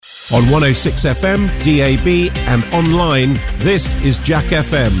On 106 FM, DAB and online, this is Jack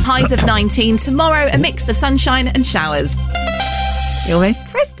FM. Highs of 19 tomorrow, a mix of sunshine and showers. You almost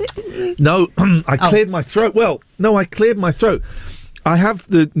pressed it, didn't you? No, I cleared my throat. Well, no, I cleared my throat. I have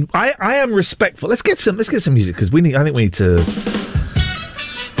I am respectful. Let's get some music because I think we need to.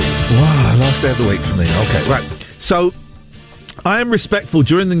 Wow, last day of the week for me. Okay, right. So I am respectful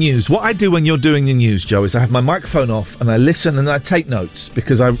during the news. What I do when you're doing the news, Joe, is I have my microphone off and I listen and I take notes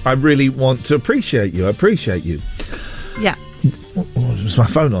because I really want to appreciate you. I appreciate you. Yeah. Oh, is my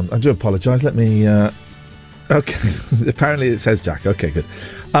phone on? I do apologise. Let me. Okay. Apparently it says Jack. Okay, good.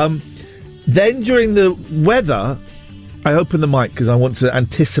 Then during the weather, I open the mic because I want to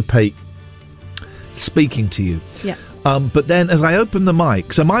anticipate speaking to you. Yeah. But then as I open the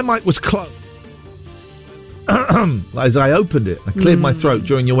mic, so my mic was closed. As I opened it, I cleared my throat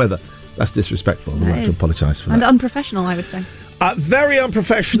during your weather. That's disrespectful. I'd like to apologise for that. And unprofessional, I would say. Very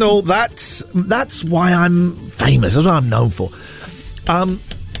unprofessional. That's why I'm famous. That's what I'm known for. How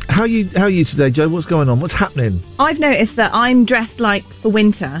are you today, Joe? What's going on? What's happening? I've noticed that I'm dressed like for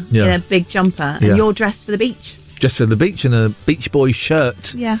winter in a big jumper, and you're dressed for the beach. Just for the beach in a Beach Boys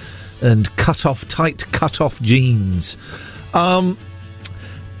shirt. Yeah. And tight cut-off jeans.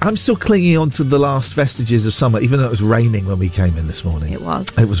 I'm still clinging on to the last vestiges of summer, even though it was raining when we came in this morning. It was.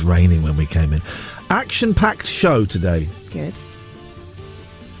 It was raining when we came in. Action-packed show today. Good.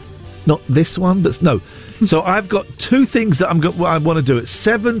 Not this one, but no. So I've got two things that I want to do at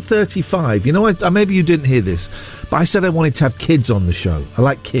 7:35. You know, maybe you didn't hear this, but I said I wanted to have kids on the show. I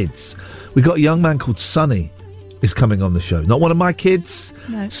like kids. We got a young man called Sonny is coming on the show. Not one of my kids.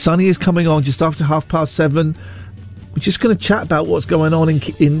 No. Sonny is coming on just after 7:30. We're just going to chat about what's going on in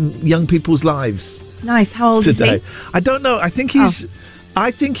young people's lives. Nice. How old today? Is he? I don't know. I think he's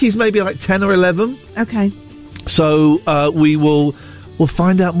maybe like 10 or 11. Okay. So we'll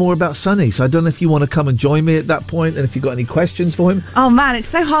find out more about Sonny. So I don't know if you want to come and join me at that point, and if you've got any questions for him. Oh man, it's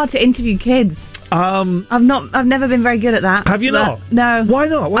so hard to interview kids. I've never been very good at that. Have you not? No. Why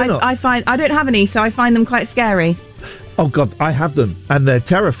not? Why not? I don't have any, so I find them quite scary. Oh God, I have them, and they're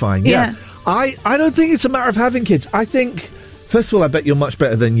terrifying. Yeah. I don't think it's a matter of having kids. I think, first of all, I bet you're much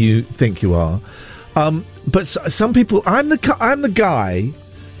better than you think you are. But some people, I'm the guy.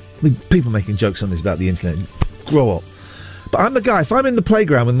 People making jokes on this about the internet. Grow up. But I'm the guy. If I'm in the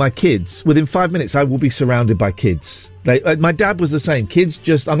playground with my kids, within 5 minutes, I will be surrounded by kids. My dad was the same.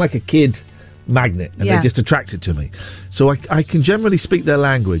 I'm like a kid magnet, and they're just attracted to me. So I can generally speak their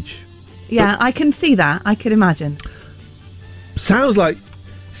language. Yeah, I can see that. I could imagine. Sounds like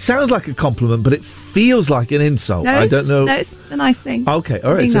a compliment, but it feels like an insult. No, I don't know. No, it's a nice thing. Okay,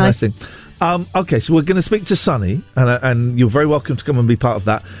 all right, it's a nice thing. Okay, so we're going to speak to Sonny, and you're very welcome to come and be part of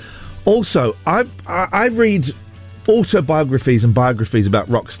that. Also, I read autobiographies and biographies about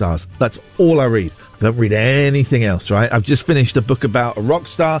rock stars. That's all I read. I don't read anything else, right? I've just finished a book about a rock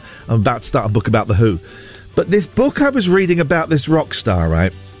star. I'm about to start a book about The Who. But this book I was reading about this rock star,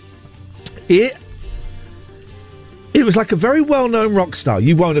 right? It was like a very well-known rock star.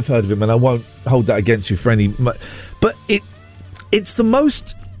 You won't have heard of him, and I won't hold that against you for any. But it's the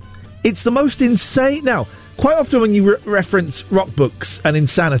most insane. Now, quite often when you reference rock books and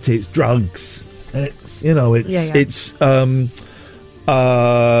insanity, it's drugs. And it's what's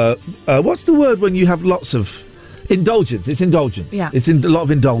the word when you have lots of indulgence? It's indulgence. Yeah. It's a lot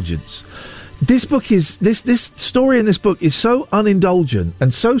of indulgence. This book is this story in this book is so unindulgent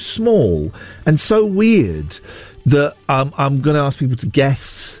and so small and so weird that I'm going to ask people to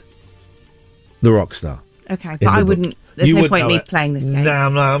guess the rock star. Okay, but I wouldn't. There's no point in me playing this game. No,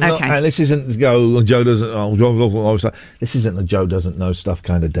 I'm not. And this isn't Joe doesn't. This isn't a Joe doesn't know stuff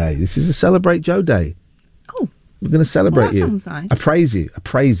kind of day. This is a Celebrate Joe Day. Oh, we're going to celebrate that you. Sounds nice. I praise you.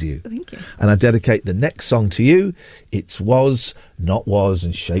 Thank you. And I dedicate the next song to you. It's Was, Not Was,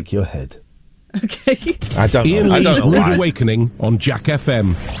 and Shake Your Head. Okay. I don't Ian know. Lee's Rude Awakening on Jack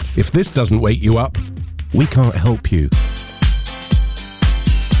FM. If this doesn't wake you up, we can't help you.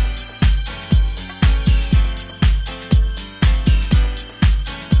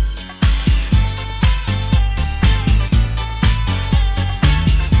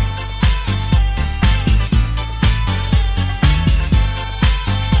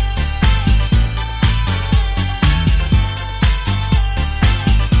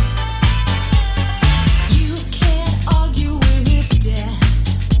 Argue with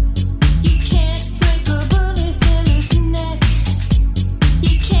death. You can't break a bullet and listen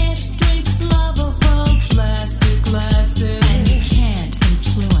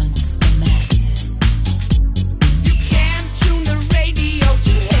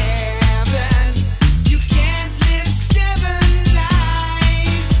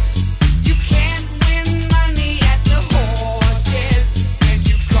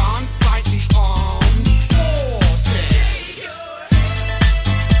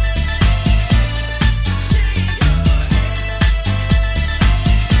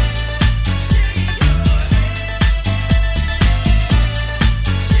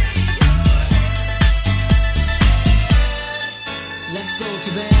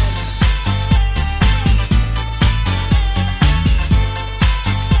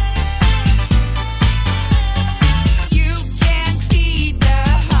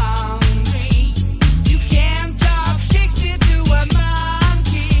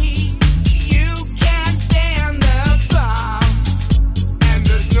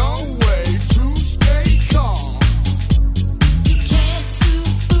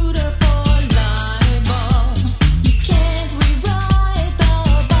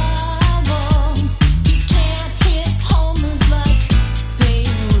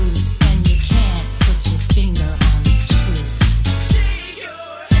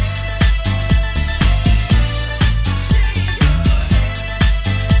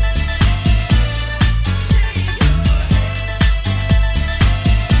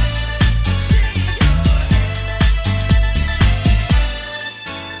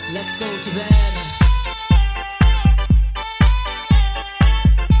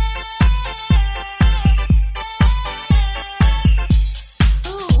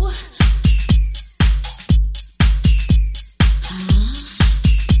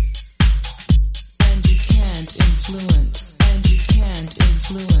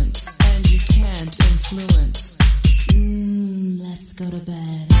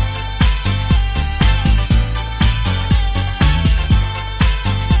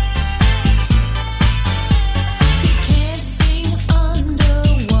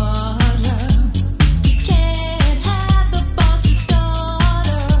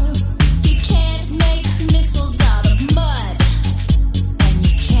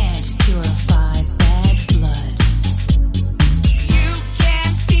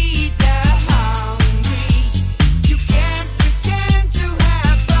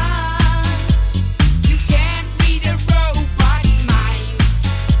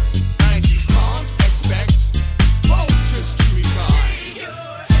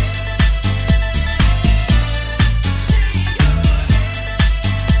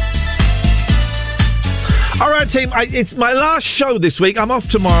Team, it's my last show this week. I'm off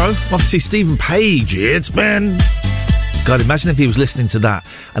tomorrow. I'm off to see Stephen Page. It's been... God, imagine if he was listening to that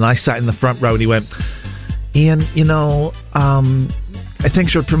and I sat in the front row and he went, Ian, you know,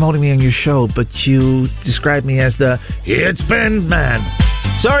 thanks for promoting me on your show, but you described me as the It's Been man.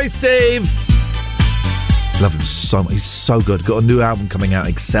 Sorry, Steve. Love him so much. He's so good. Got a new album coming out,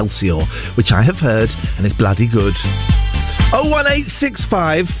 Excelsior, which I have heard, and it's bloody good.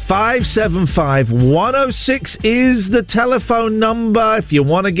 01865 575 106 is the telephone number if you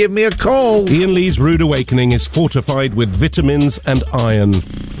want to give me a call. Ian Lee's Rude Awakening is fortified with vitamins and iron.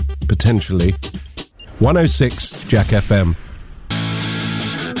 Potentially. 106 Jack FM.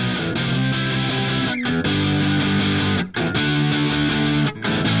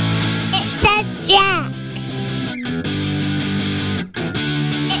 It says Jack.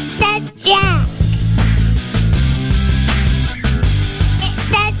 It says Jack.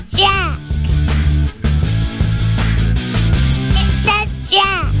 Jack. It says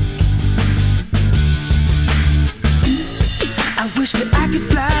Jack. I wish that I could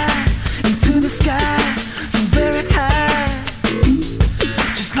fly into the sky so very high,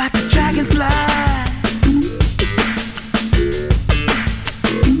 just like a dragonfly.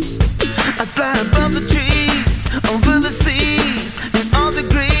 I'd fly above the trees, over the seas, in all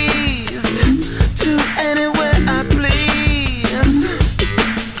degrees, to anywhere I please.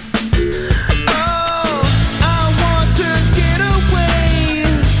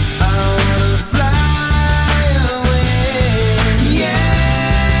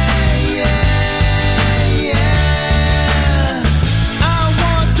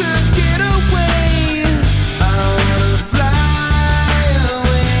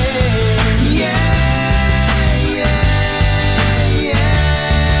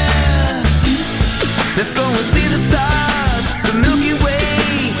 Let's go and see the stars, the Milky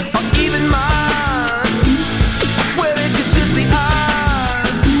Way, or even Mars, where it could just be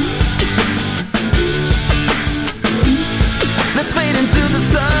ours. Let's fade into the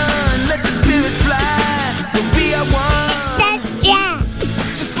sun, let your spirit fly, we'll be our one. That's Jack.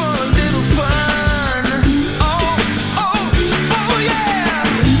 Just for a little fun. Oh, oh, oh yeah.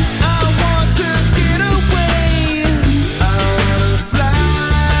 I want to get away, I want to fly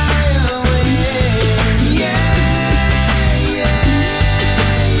away. Yeah.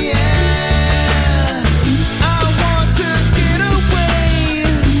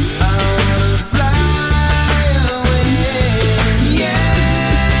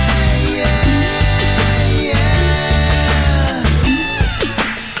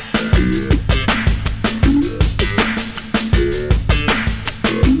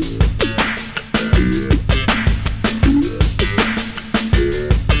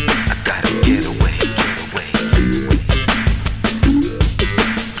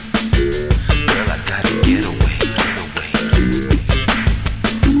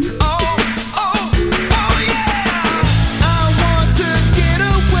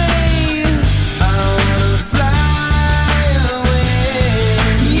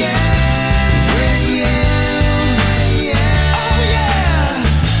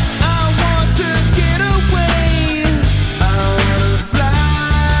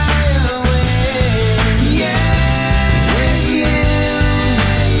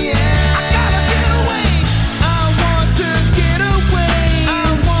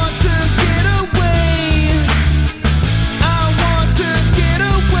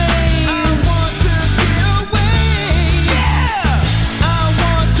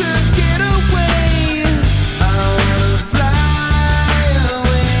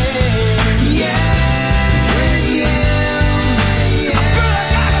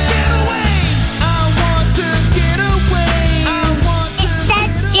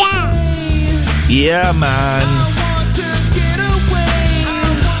 Yeah, man.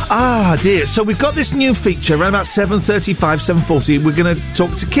 Ah, dear. So we've got this new feature around about 7:35, 7:40. We're going to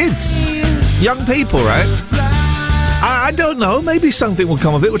talk to kids. Young people, right? I don't know. Maybe something will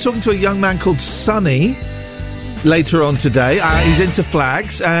come of it. We're talking to a young man called Sonny later on today. He's into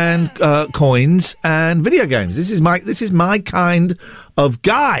flags and coins and video games. This is my kind of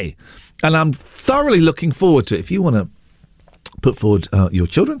guy, and I'm thoroughly looking forward to it. If you want to put forward your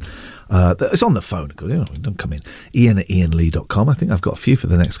children, it's on the phone. Don't come in. Ian@ianlee.com. I think I've got a few for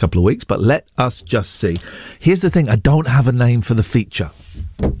the next couple of weeks, but let us just see. Here's the thing. I don't have a name for the feature.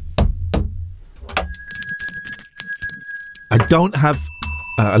 I don't have...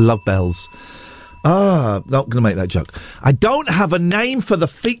 I love bells. Not going to make that joke. I don't have a name for the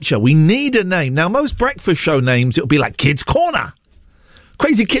feature. We need a name. Now, most breakfast show names, it'll be like Kids Corner.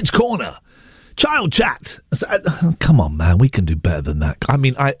 Crazy Kids Corner. Child Chat. Come on, man. We can do better than that. I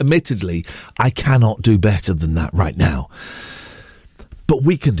mean, admittedly, I cannot do better than that right now. But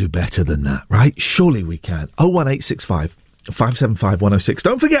we can do better than that, right? Surely we can. 01865 575 106.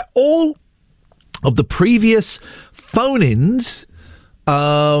 Don't forget all of the previous phone-ins,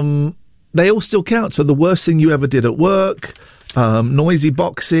 they all still count. So the worst thing you ever did at work, noisy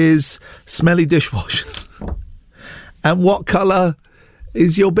boxes, smelly dishwashers, and what colour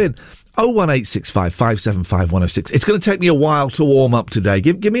is your bin? 01865 575 106. It's going to take me a while to warm up today.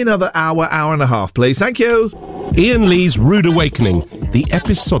 Give me another hour and a half, please. Thank you. Ian Lee's Rude Awakening, the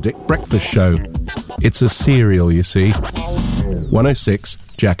episodic breakfast show. It's a serial, you see. 106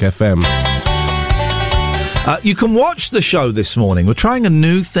 Jack FM. You can watch the show this morning. We're trying a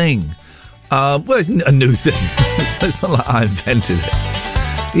new thing. Well, it's a new thing. It's not like I invented it.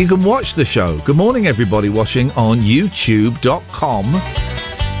 You can watch the show. Good morning, everybody watching on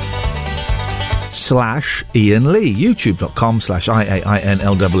youtube.com/Ian Lee.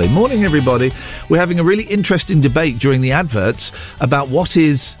 youtube.com/IAINLEE. Morning, everybody. We're having a really interesting debate during the adverts about what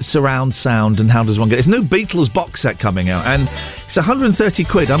is surround sound and how does one get it. There's a new Beatles box set coming out, and it's 130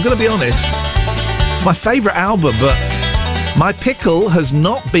 quid. I'm going to be honest. It's my favourite album, but my pickle has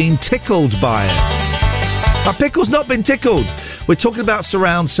not been tickled by it. My pickle's not been tickled. We're talking about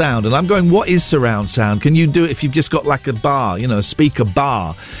surround sound, and I'm going, what is surround sound? Can you do it if you've just got like a bar, a speaker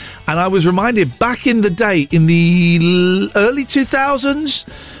bar? And I was reminded back in the day, in the early 2000s,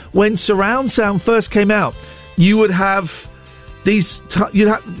 when surround sound first came out, you would have these,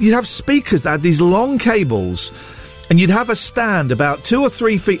 you'd have speakers that had these long cables, and you'd have a stand about 2 or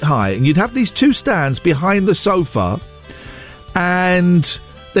 3 feet high, and you'd have these 2 stands behind the sofa, and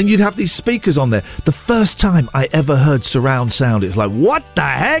then you'd have these speakers on there. The first time I ever heard surround sound, it's like, what the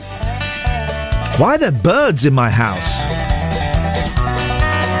heck? Why are there birds in my house?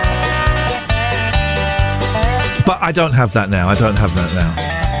 But I don't have that now.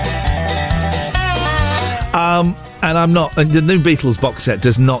 And I'm not... And the new Beatles box set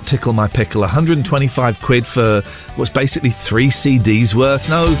does not tickle my pickle. 125 quid for what's basically 3 CDs worth.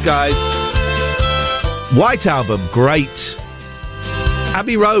 No, guys. White Album, great.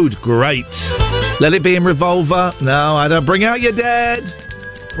 Abbey Road, great. Let It Be in Revolver. No, I don't. Bring Out Your Dead.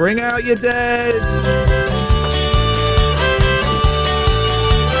 Bring Out Your Dead.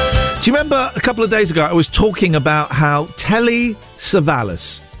 Do you remember a couple of days ago I was talking about how Telly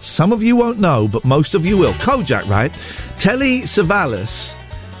Savalas, some of you won't know, but most of you will. Kojak, right? Telly Savalas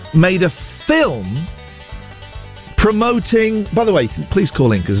made a film promoting... By the way, please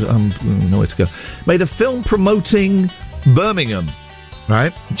call in because I don't know where to go. Made a film promoting Birmingham,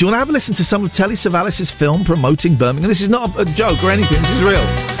 right? Do you want to have a listen to some of Telly Savalas' film promoting Birmingham? This is not a joke or anything. This is real.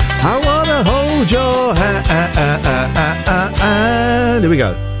 I want to hold your hand. Here we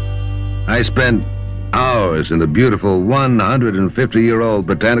go. I spent hours in the beautiful 150-year-old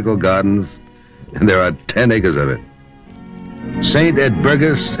botanical gardens, and there are 10 acres of it. St.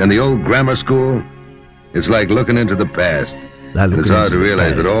 Edburgis and the old grammar school, it's like looking into the past. And it's hard to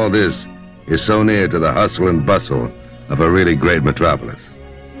realize that all this is so near to the hustle and bustle of a really great metropolis.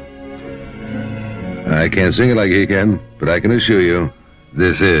 I can't sing it like he can, but I can assure you,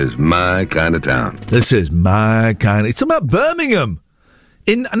 this is my kind of town. This is my kind of... It's about Birmingham.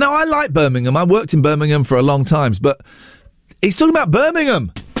 No, I like Birmingham. I worked in Birmingham for a long time, but he's talking about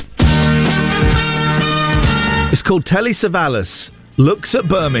Birmingham. It's called Telly Savalas Looks at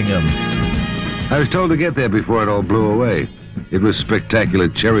Birmingham. I was told to get there before it all blew away. It was spectacular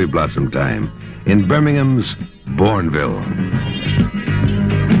cherry blossom time in Birmingham's Bourneville.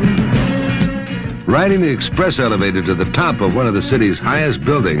 Riding the express elevator to the top of one of the city's highest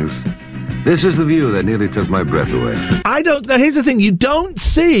buildings, this is the view that nearly took my breath away. Now here's the thing, you don't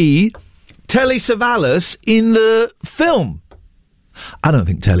see Telly Savalas in the film. I don't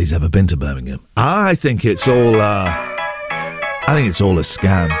think Telly's ever been to Birmingham. I think it's all a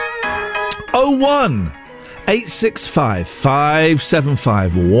scam. 01 865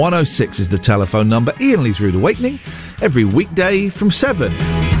 575 106 is the telephone number. Ian Lee's Rude Awakening every weekday from 7.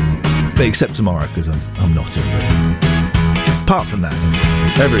 Except tomorrow, because I'm not in really. Apart from that,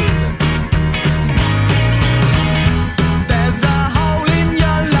 every weekday. There's a hole in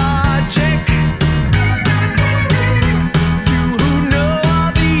your logic. You who know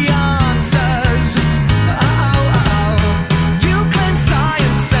all the answers. You claim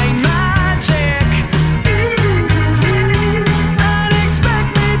science ain't magic. And expect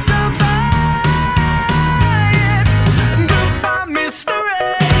me to buy it. Goodbye,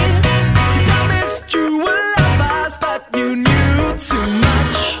 mystery. You promised you were lovers, but you knew too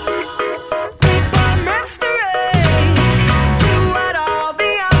much. Goodbye, mystery. You had all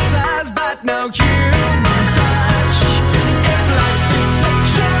the answers, but no human touch. If life is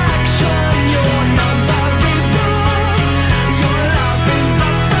subtraction, your number is all. Your love is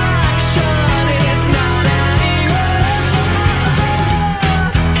a fraction, it's not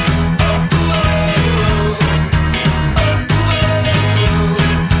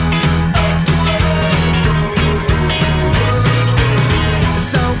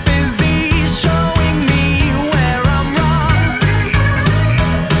so busy showing me where I'm wrong.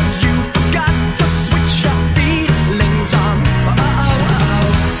 You forgot to switch your feelings on.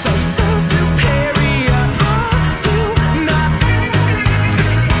 So superior, are you not?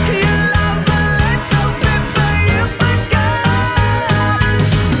 You love a little bit, but you forgot.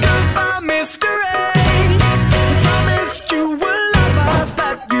 Goodbye, Mr. Ace. You promised you were lovers,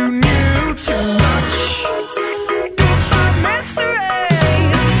 but you knew too much. Goodbye, Mr.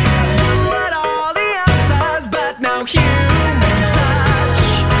 Ace. You had all the answers, but no human touch.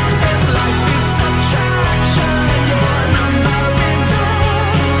 If life is subtraction, your number is all.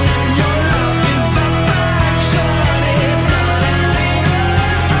 Your love is a fraction, it's not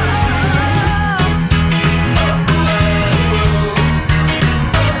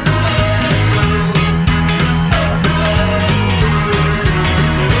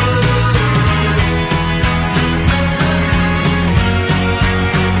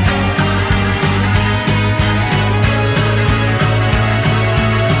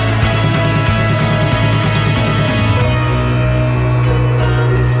Goodbye,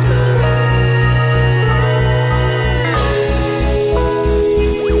 Mr. Goodbye, Mr.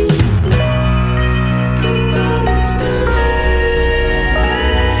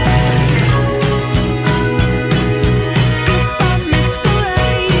 Goodbye, Mr.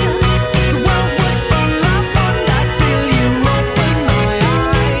 The world was full of wonder till you opened my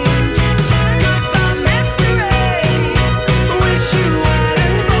eyes. Goodbye, Mr. Wish you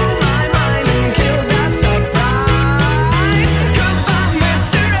hadn't blown my mind and killed that surprise. Goodbye,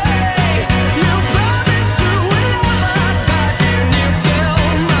 Mr. You promised you would love us, but you knew too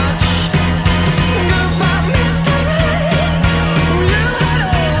much. Goodbye, Mr. You had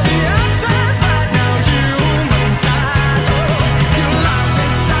all the answers, but no human touch. Your love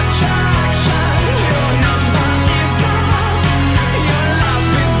is subtraction, your number is all. Your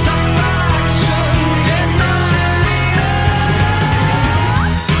love is a fraction, it's not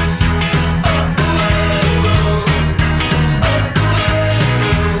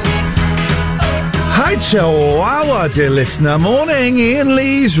Hi, Chihuahua, dear listener. Morning, Ian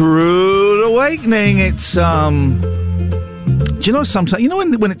Lee's Rude Awakening. It's, do you know, sometimes, you know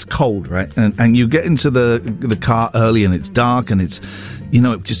when it's cold, right? And you get into the car early and it's dark and it's, you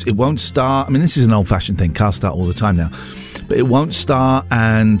know, it won't start. I mean, this is an old-fashioned thing. Cars start all the time now. But it won't start,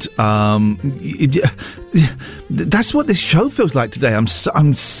 and that's what this show feels like today. I'm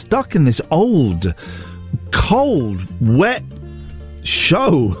stuck in this old, cold, wet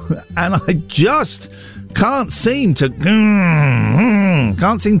show, and I just can't seem to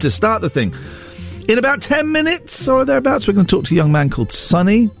start the thing. In about 10 minutes or thereabouts, we're going to talk to a young man called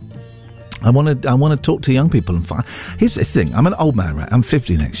Sonny. I want to talk to young people and find. Here's the thing: I'm an old man, right? I'm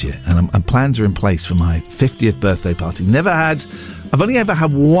 50 next year, and plans are in place for my 50th birthday party. I've only ever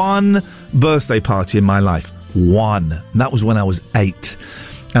had one birthday party in my life. One. And that was when I was 8.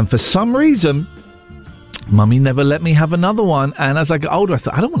 And for some reason, Mummy never let me have another one, and as I got older I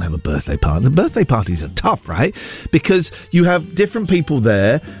thought, I don't want to have a birthday party. The birthday parties are tough, right? Because you have different people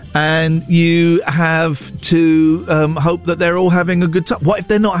there and you have to hope that they're all having a good time. What if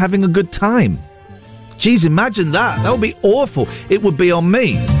they're not having a good time? Jeez, imagine that. That would be awful. It would be on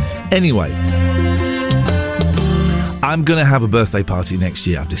me. Anyway, I'm going to have a birthday party next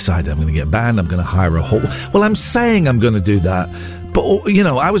year. I've decided I'm going to get a band. I'm going to hire a hall. Well, I'm saying I'm going to do that. But, you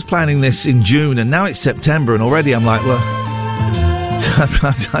know, I was planning this in June and now it's September and already I'm like, well,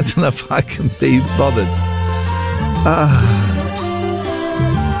 I don't know if I can be bothered.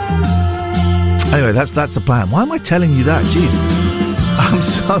 Anyway, that's the plan. Why am I telling you that? Jeez.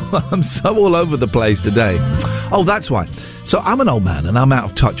 I'm so all over the place today. Oh, that's why. So I'm an old man and I'm out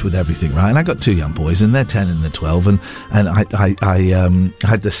of touch with everything, right? And I got 2 young boys and they're 10 and they're 12 and I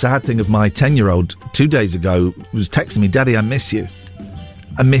had the sad thing of my 10-year-old 2 days ago was texting me, Daddy, I miss you.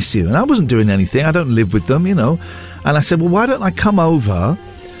 I miss you. And I wasn't doing anything. I don't live with them, you know. And I said, well, why don't I come over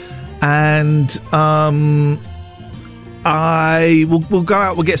and we'll go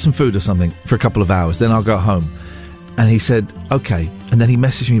out, we'll get some food or something for a couple of hours, then I'll go home. And he said, okay. And then he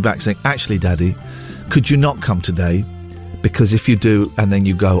messaged me back saying, actually, Daddy, could you not come today? Because if you do, and then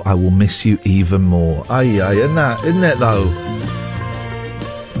you go, I will miss you even more. Isn't it though?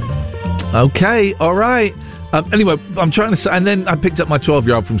 Okay, all right. Anyway, I'm trying to say, and then I picked up my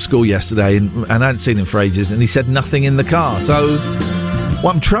 12-year-old from school yesterday, and I hadn't seen him for ages, and he said nothing in the car. So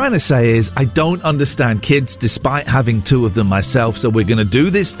what I'm trying to say is I don't understand kids despite having 2 of them myself, so we're going to do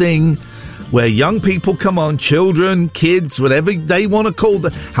this thing where young people come on, children, kids, whatever they want to call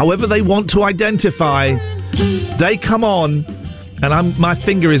them, however they want to identify, they come on, and my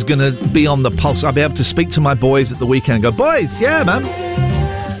finger is going to be on the pulse. I'll be able to speak to my boys at the weekend and go, boys, yeah, man.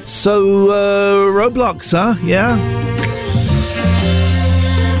 So, Roblox, huh? Yeah.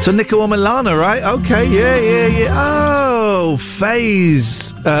 So, Nico or Milana, right? Okay, yeah. Oh,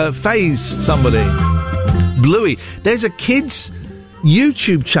 Phase somebody. Bluey. There's a kid's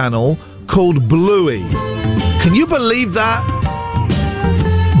YouTube channel called Bluey. Can you believe that?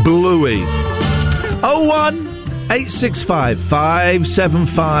 Bluey. 01865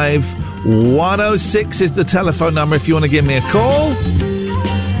 575 106 is the telephone number if you want to give me a call.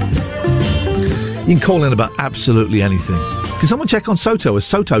 You can call in about absolutely anything. Can someone check on Soto? As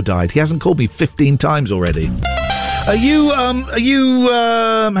Soto died, he hasn't called me 15 times already. Are you hang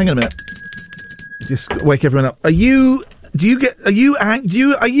on a minute. Just wake everyone up. Are you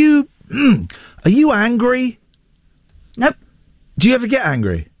angry? Nope. Do you ever get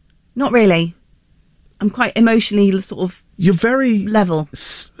angry? Not really. I'm quite emotionally sort of... You're very... level.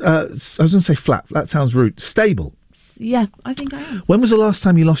 I was going to say flat. That sounds rude. Stable. Yeah, I think I am. When was the last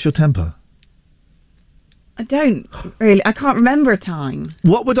time you lost your temper? I don't really. I can't remember a time.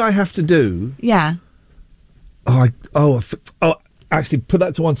 What would I have to do? Yeah. Actually, put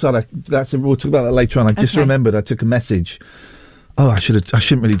that to one side. We'll talk about that later on. I just remembered I took a message. Oh, I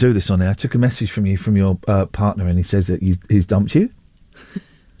shouldn't really do this on there. I took a message from your partner, and he says that he's dumped you.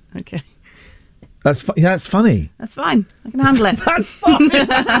 Okay. That's funny. That's fine. I can handle it. That's fine.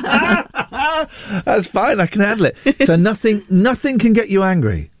 That's fine. I can handle it. So nothing can get you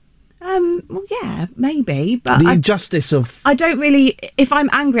angry. Well, yeah, maybe, but the injustice of... I don't really... If I'm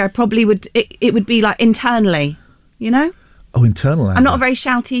angry, I probably would... It would be like internally, you know? Oh, internal anger. I'm not a very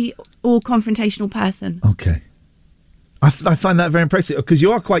shouty or confrontational person. Okay. I find that very impressive, because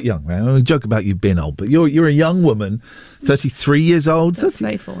you are quite young, right? I joke about you being old, but you're a young woman, 33 years old.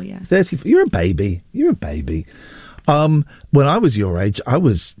 34, yeah. 34. You're a baby. When I was your age, I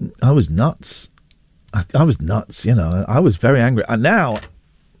was nuts. I was nuts, you know. I was very angry. And now...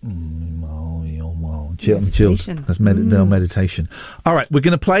 I'm chilled. That's meditation. All right, we're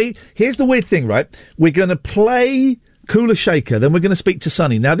going to play. Here's the weird thing, right? We're going to play Kula Shaker, then we're going to speak to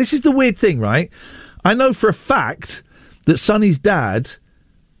Sonny. Now, this is the weird thing, right? I know for a fact that Sonny's dad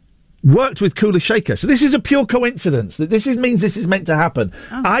worked with Kula Shaker. So this is a pure coincidence. That means this is meant to happen.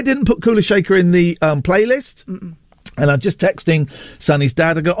 Oh. I didn't put Kula Shaker in the playlist. Mm-mm. And I'm just texting Sonny's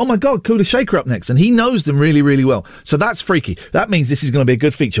dad. I go, oh my God, Kula Shaker up next. And he knows them really, really well. So that's freaky. That means this is going to be a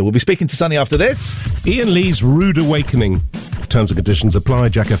good feature. We'll be speaking to Sonny after this. Ian Lee's Rude Awakening. Terms and conditions apply.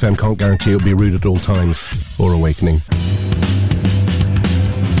 Jack FM can't guarantee it'll be rude at all times or awakening.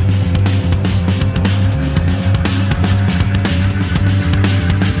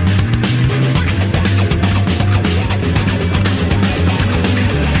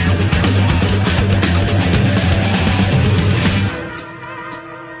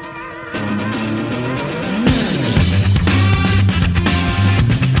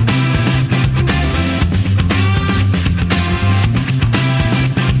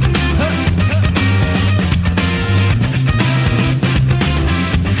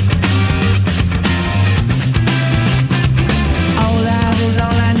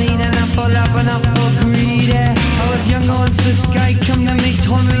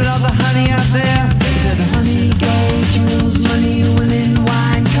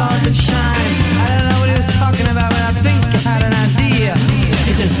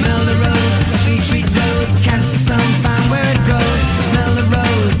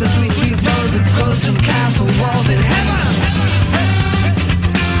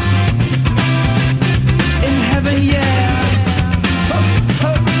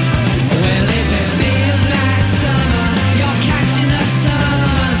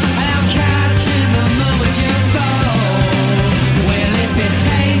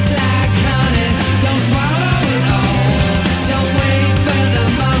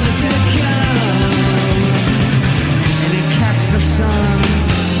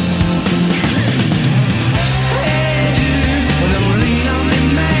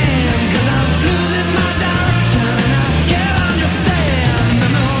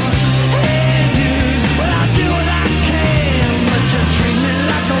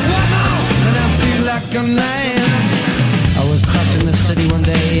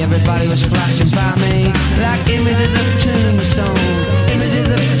 everybody was flashing by me like images of tombstones,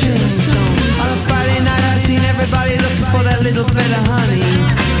 images of tombstones. On a Friday night I've seen everybody looking for that little bit of honey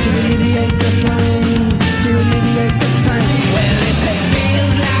to alleviate the pain, to alleviate the pain. Well, if it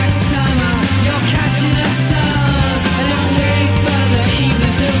feels like summer, you're catching the sun, and don't wait for the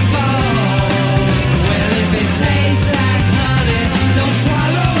evening to fall. Well, if it tastes like honey, don't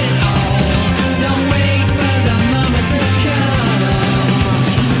swallow it all. Don't wait for the moment to come.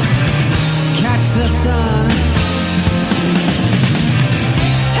 Catch the sun.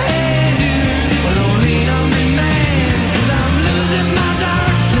 Hey dude, well don't lean on me, man, 'cause I'm losing my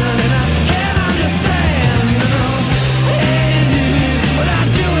direction and I can't understand, you know. Hey dude, well I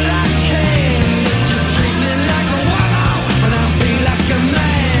do what I can, but you treat me like a woman when I feel like a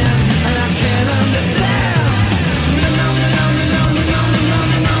man, and I can't understand. No, no, no, no, no, no, no, no,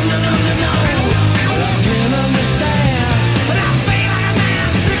 no, no, no, no, no. Well, I can't understand, but I feel like a man.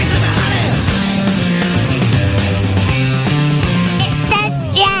 Sing it to me, honey. It says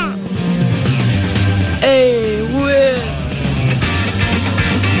yeah. Hey, Will.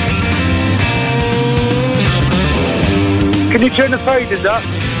 Can you turn the faders up?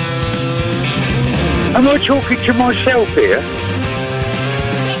 Am I talking to myself here?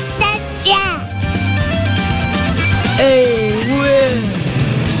 It says yeah. Hey, Will.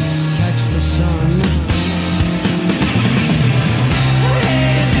 Catch the sun.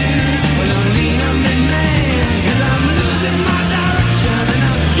 Hey dude, well don't lean on me, man, 'cause I'm losing my direction and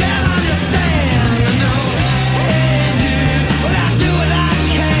I can't understand, you know. Hey dude, well I do what I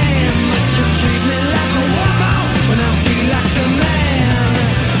can, but you treat me like a woman when I feel like a man.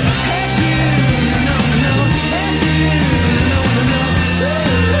 Hey dude, no, no, hey dude, no, no, no.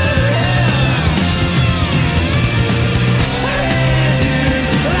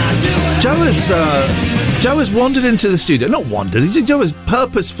 Joe has wandered into the studio. Not wandered. Joe has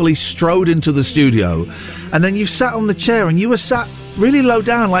purposefully strode into the studio, and then you sat on the chair and you were sat really low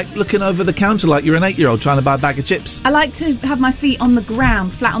down, like looking over the counter, like you're an 8-year-old trying to buy a bag of chips. I like to have my feet on the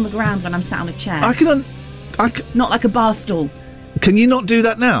ground, flat on the ground when I'm sat on a chair. Not like a bar stool. Can you not do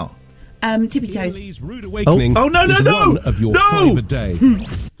that now? Tippy toes. Ian Lee's Rude Awakening Oh, no, no, is no! one of your No! 5 a day.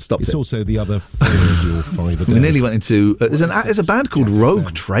 Stop It's it. also the other 4 of your 5 a day. We nearly went into... there's a band called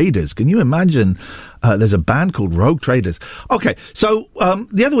Rogue Traders. Can you imagine? There's a band called Rogue Traders. Okay, so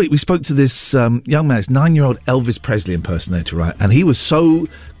the other week we spoke to this young man, this 9-year-old Elvis Presley impersonator, right? And he was so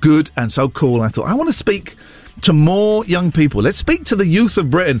good and so cool. I thought, I want to speak to more young people. Let's speak to the youth of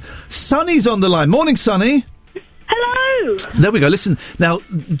Britain. Sonny's on the line. Morning, Sonny. Hello. There we go. Listen, now,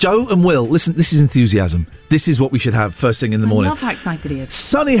 Joe and Will, listen, this is enthusiasm. This is what we should have first thing in the morning. I love how excited he is.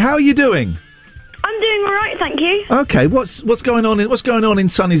 Sonny, how are you doing? I'm doing all right, thank you. Okay, what's going on in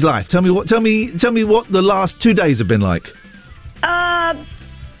Sonny's life? Tell me what the last 2 days have been like. So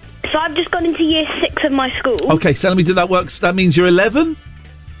I've just gone into year 6 of my school. Okay, so let me do that works. That means you're 11?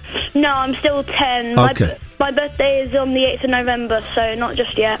 No, I'm still 10. Okay. My birthday is on the 8th of November, so not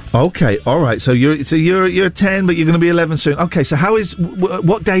just yet. Okay, all right. So you're 10, but you're going to be 11 soon. Okay, so how is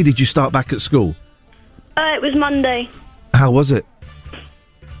what day did you start back at school? It was Monday. How was it?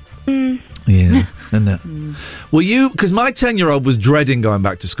 Yeah, and that. Were you? Because my 10-year-old was dreading going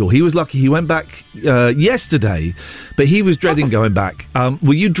back to school. He was lucky; he went back yesterday, but he was dreading going back.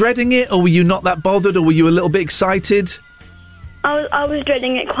 Were you dreading it, or were you not that bothered, or were you a little bit excited? I was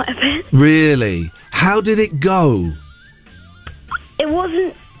dreading it quite a bit. Really? How did it go? It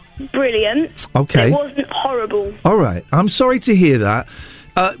wasn't brilliant. Okay. It wasn't horrible. All right. I'm sorry to hear that.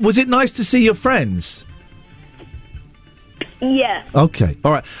 Was it nice to see your friends? Yeah. Okay.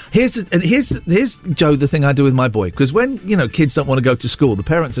 All right. Here's Joe, the thing I do with my boy, because when kids don't want to go to school, the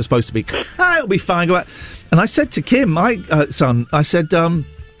parents are supposed to be, it'll be fine. Go out. And I said to Kim, my son, I said,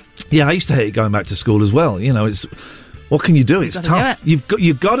 yeah, I used to hate going back to school as well. It's. What can you do? It's tough.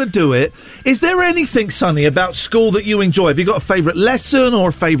 You've got to do it. Is there anything, Sonny, about school that you enjoy? Have you got a favourite lesson or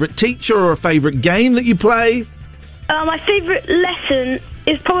a favourite teacher or a favourite game that you play? My favourite lesson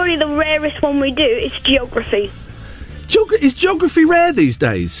is probably the rarest one we do. It's geography. Is geography rare these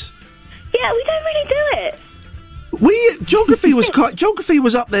days? Yeah, we don't really do it. Geography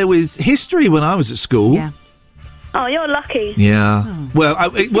was up there with history when I was at school. Yeah. Oh, you're lucky. Yeah.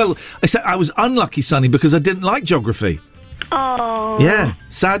 Oh. I said I was unlucky, Sonny, because I didn't like geography. Oh. Yeah.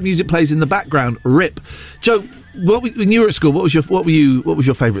 Sad music plays in the background. Rip. Joe, when you were at school, what was your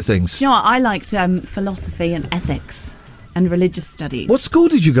favourite things? Do you know what? I liked philosophy and ethics and religious studies. What school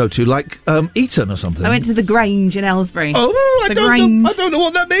did you go to? Like Eton or something? I went to the Grange in Aylesbury. Oh, I don't know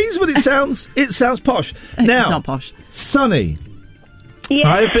what that means, but it sounds posh. Now, it's not posh. Sonny. Yeah.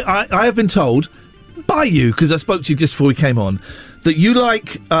 I have been told by you, because I spoke to you just before we came on, that you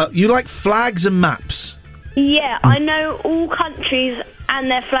like flags and maps. Yeah, I know all countries and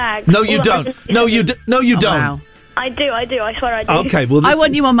their flags. No, you don't. No, you don't. Wow. I do, I swear I do. Okay, well, I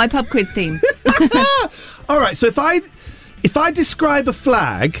want you on my pub quiz team. All right, so if I describe a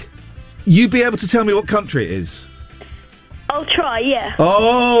flag, you be able to tell me what country it is. I'll try, yeah.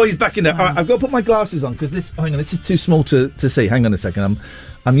 Oh, he's back in there. All right, I've got to put my glasses on because this is too small to see. Hang on a second.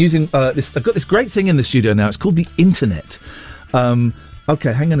 I'm using this. I've got this great thing in the studio now. It's called the internet.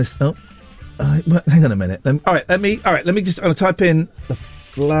 Okay, hang on a minute. All right, let me just. I'm going to type in the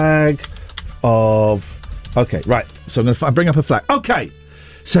flag of. Okay, right. So I'm going to bring up a flag. Okay,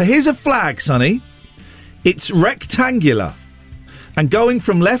 so here's a flag, Sonny. It's rectangular, and going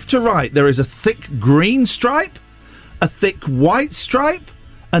from left to right, there is a thick green stripe, a thick white stripe,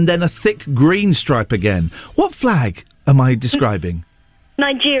 and then a thick green stripe again. What flag am I describing?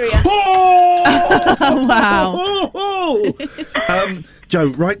 Nigeria. Oh! Wow. Joe,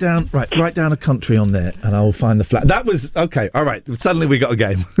 write down a country on there, and I will find the flag. That was okay. All right. Suddenly we got a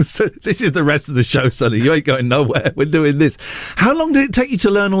game. So this is the rest of the show. Sonny, you ain't going nowhere. We're doing this. How long did it take you to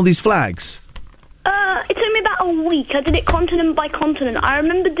learn all these flags? It took me about a week. I did it continent by continent. I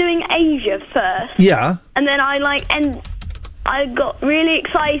remember doing Asia first. Yeah. And then I got really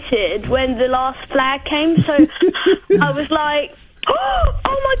excited when the last flag came. So I was like, oh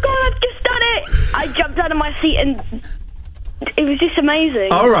my God, I've just done it. I jumped out of my seat and it was just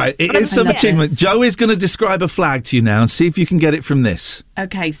amazing. All right, it is some achievement. Joe is going to describe a flag to you now and see if you can get it from this.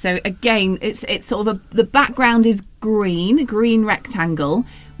 Okay, so again, it's sort of the background is green rectangle.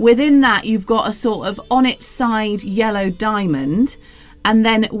 Within that, you've got a sort of on its side yellow diamond, and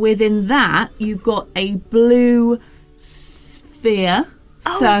then within that, you've got a blue sphere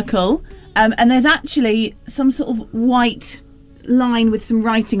circle, and there's actually some sort of white line with some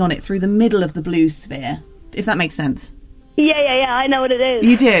writing on it through the middle of the blue sphere, if that makes sense. Yeah, I know what it is.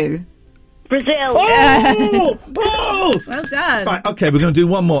 You do? Brazil. Oh! Well done. Right, okay, we're going to do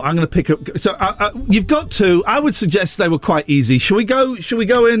one more. I'm going to pick up. So you've got two. I would suggest they were quite easy. Should we go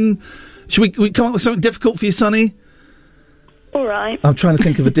in? Should we come up with something difficult for you, Sonny? All right. I'm trying to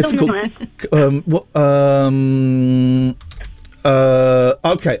think of a difficult.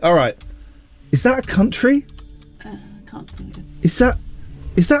 Okay, all right. Is that a country? Can't see it. Is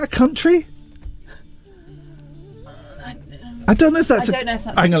that a country? I don't know if that's. I don't know if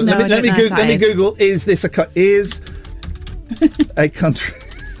that's. Hang on, let me Google. Is this a country?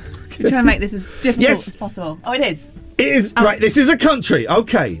 Try and make this as difficult as possible. Oh, it is. It is right. This is a country.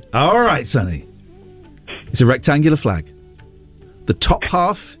 Okay. All right, Sonny. It's a rectangular flag. The top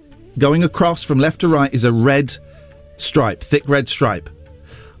half, going across from left to right, is a red stripe, thick red stripe.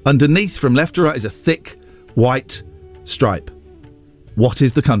 Underneath, from left to right, is a thick white stripe. What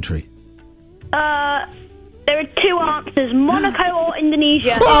is the country? There are two answers: Monaco or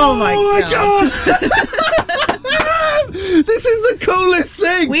Indonesia. Oh my God! This is the coolest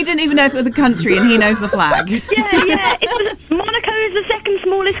thing. We didn't even know if it was a country, and he knows the flag. Yeah. Monaco is the second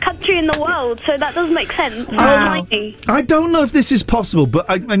smallest country in the world, so that does make sense. Wow. I don't know if this is possible, but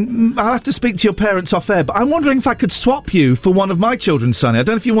I'll have to speak to your parents off air. But I'm wondering if I could swap you for one of my children, Sonny. I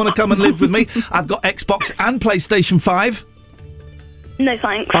don't know if you want to come and live with me. I've got Xbox and PlayStation 5. No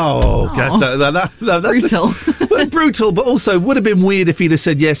thanks. Oh, that's Brutal. But brutal, but also would have been weird if he'd have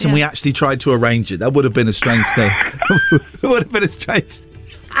said yes and we actually tried to arrange it. That would have been a strange thing. It would have been a strange thing.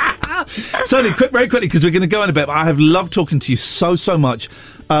 Sonny, very quickly, because we're going to go in a bit, but I have loved talking to you so much.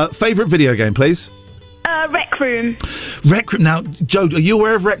 Favourite video game, please? Rec Room. Rec Room. Now, Joe, are you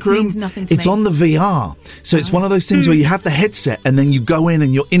aware of Rec Room? Means nothing to It's me. on the VR. So it's one of those things where you have the headset and then you go in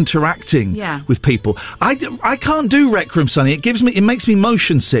and you're interacting with people. I can't do Rec Room, Sonny. It makes me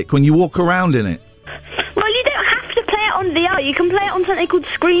motion sick when you walk around in it. Well, you don't have to play it on VR. You can play it on something called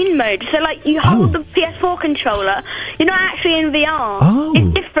screen mode. So, you hold the PS4 controller. You're not actually in VR. Oh.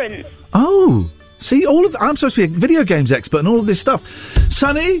 It's different. Oh. See, I'm supposed to be a video games expert and all of this stuff.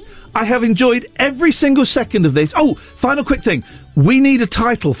 Sonny, I have enjoyed every single second of this. Oh, final quick thing. We need a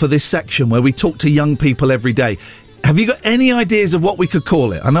title for this section where we talk to young people every day. Have you got any ideas of what we could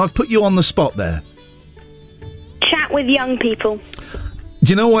call it? I know I've put you on the spot there. Chat with young people. Do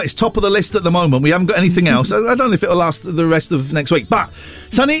you know what? It's top of the list at the moment. We haven't got anything else. I don't know if it'll last the rest of next week. But,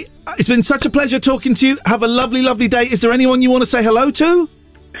 Sonny, it's been such a pleasure talking to you. Have a lovely, lovely day. Is there anyone you want to say hello to?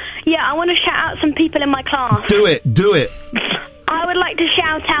 Yeah, I want to shout out some people in my class. Do it. I would like to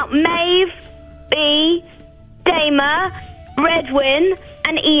shout out Maeve, B, Damer, Redwin,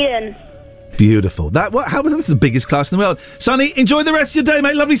 and Ian. Beautiful. That's the biggest class in the world. Sonny, enjoy the rest of your day,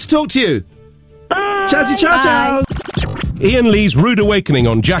 mate. Lovely to talk to you. Bye. Ciao. Ian Lee's Rude Awakening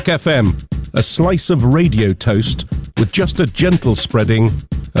on Jack FM. A slice of radio toast with just a gentle spreading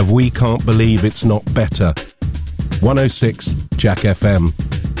of We Can't Believe It's Not Better. 106 Jack FM.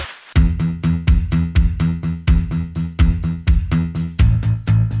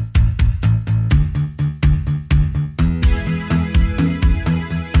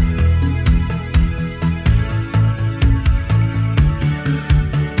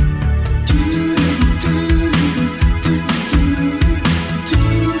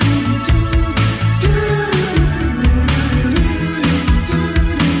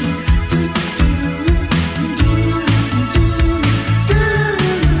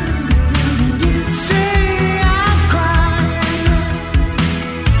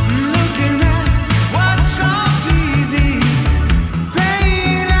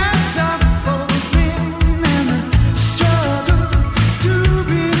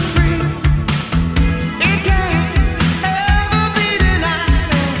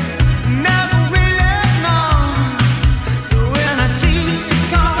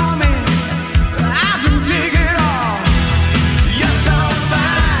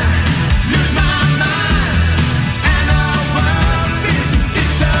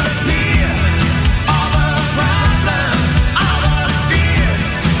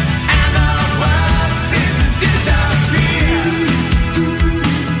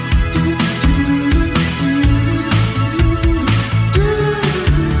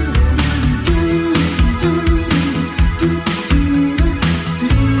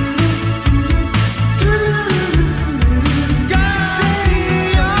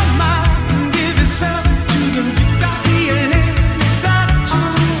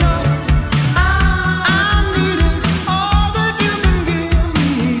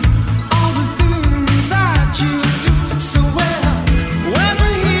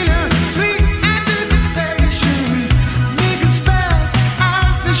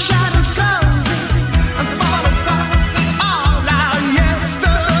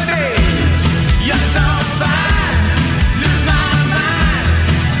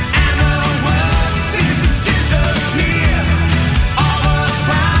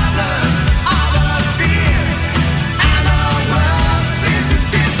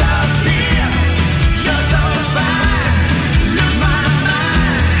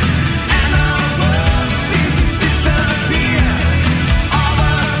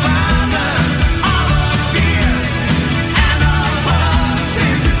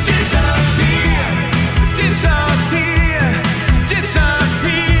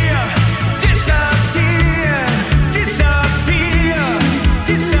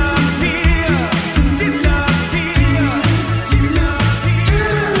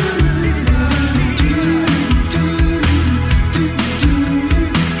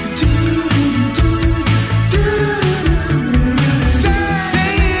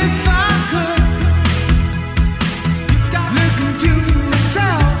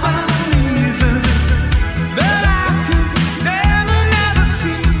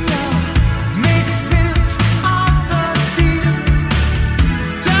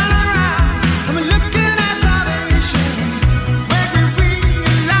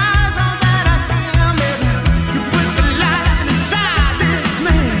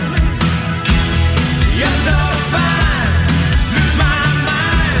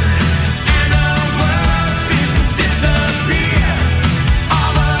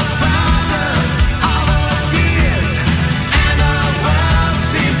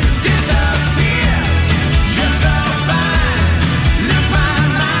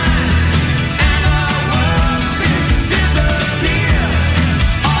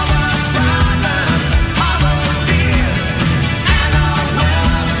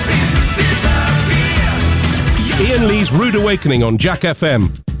 Ian Lee's Rude Awakening on Jack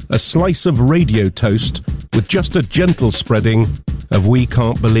FM. A slice of radio toast with just a gentle spreading of We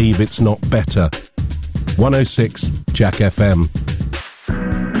Can't Believe It's Not Better. 106 Jack FM.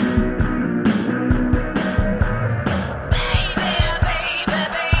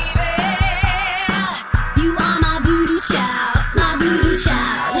 You are my voodoo child, my voodoo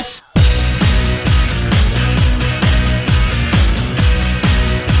child.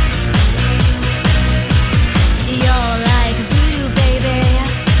 You're like voodoo, baby.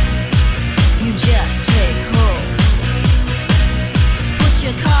 You just take hold. Put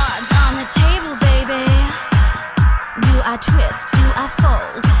your cards on the table, baby. Do I twist? Do I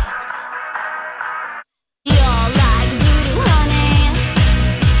fold? You're like voodoo, honey.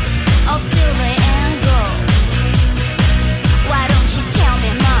 All silver and gold. Why don't you tell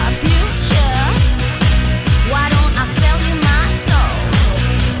me my future? Why don't I sell you my soul?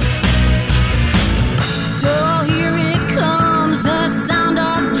 So here it comes, the sound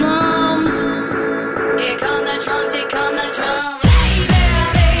of drums. Here come the drums, here comes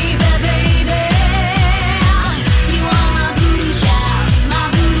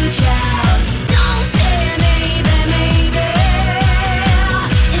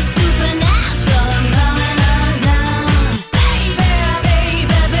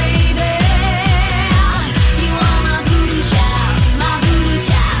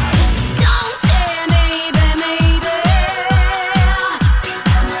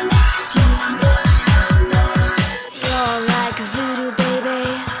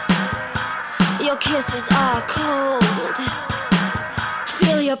kisses are cold.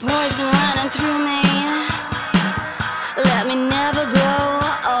 Feel your poison running through me. Let me never grow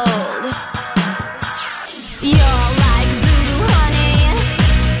old. You're like voodoo, honey.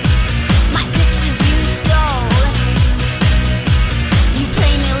 My pictures you stole. You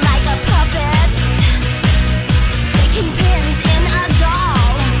play me like a puppet, sticking pins in a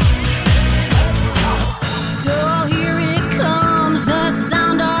doll. So here it comes, the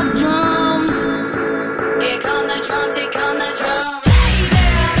sound of drums. Here come the drums, here come the drums.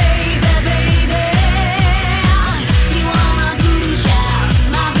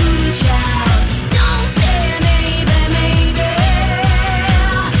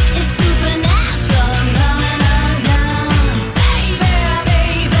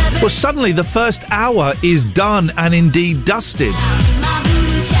 Well, suddenly the first hour is done and indeed dusted.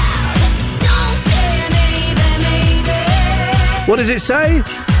 What does it say? It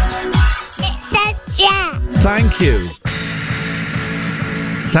says yeah. Thank you.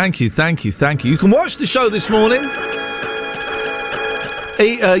 Thank you, thank you, thank you. You can watch the show this morning.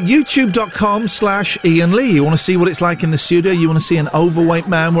 YouTube.com/Ian Lee. You want to see what it's like in the studio? You want to see an overweight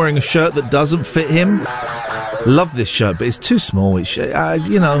man wearing a shirt that doesn't fit him? Love this shirt, but it's too small. It's,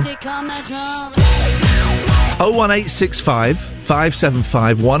 01865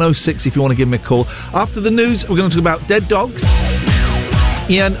 575 106 if you want to give me a call. After the news, we're going to talk about dead dogs.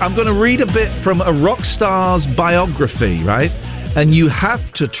 And I'm going to read a bit from a rock star's biography, right? And you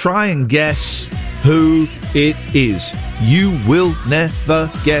have to try and guess who it is. You will never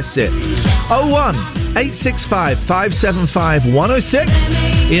guess it. 01865 575 106.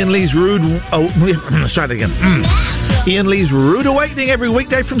 Ian Lee's Rude... let's try it again. Ian Lee's Rude Awakening every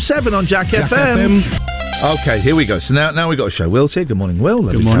weekday from 7 on Jack FM. Okay, here we go. So now we've got a show. Will's here. Good morning, Will.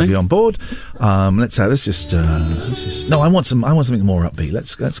 Lovely to have you on board. Let's just... No, I want something more upbeat.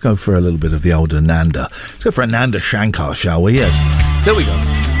 Let's go for a little bit of the older Nanda. Let's go for a Nanda Shankar, shall we? Yes. There we go.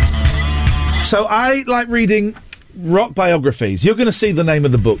 So I like reading rock biographies. You're going to see the name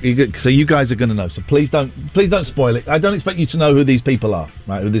of the book, so you guys are going to know. So please don't spoil it. I don't expect you to know who these people are,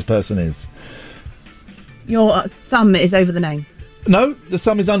 right? Who this person is. Your thumb is over the name. No, the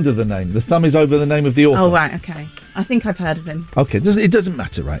thumb is under the name. The thumb is over the name of the author. Oh, right, okay. I think I've heard of him. Okay, it doesn't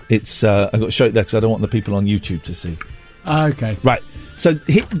matter, right? It's I've got to show it there because I don't want the people on YouTube to see. Okay. Right. So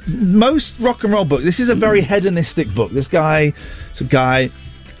most rock and roll book. This is a very hedonistic book. It's a guy, a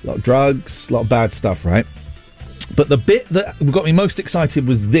lot of drugs, a lot of bad stuff, right? But the bit that got me most excited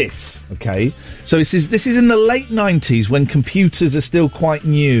was this, okay? So this is in the late 90s when computers are still quite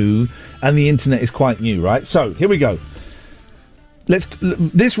new and the internet is quite new, right? So here we go.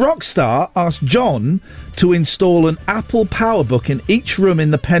 This rock star asked John to install an Apple PowerBook in each room in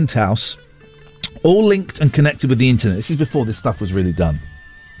the penthouse, all linked and connected with the internet. This is before this stuff was really done.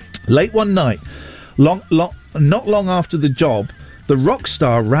 Late one night, not long after the job, the rock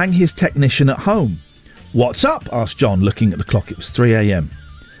star rang his technician at home. "What's up?" asked John, looking at the clock. It was 3 a.m.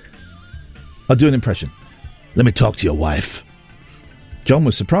 I'll do an impression. "Let me talk to your wife." John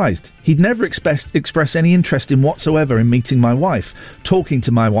was surprised. He'd never expressed any interest in whatsoever in meeting my wife, talking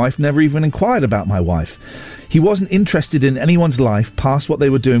to my wife, never even inquired about my wife. He wasn't interested in anyone's life past what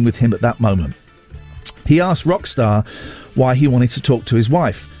they were doing with him at that moment. He asked Rockstar why he wanted to talk to his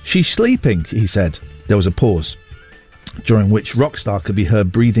wife. "She's sleeping," he said. There was a pause, during which Rockstar could be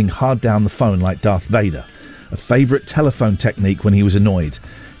heard breathing hard down the phone like Darth Vader, a favourite telephone technique when he was annoyed.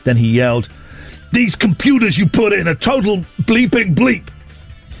 Then he yelled, "These computers you put in a total bleeping bleep."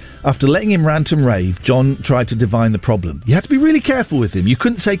 After letting him rant and rave, John tried to divine the problem. You had to be really careful with him. You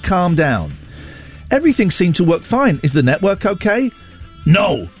couldn't say calm down. Everything seemed to work fine. "Is the network okay?"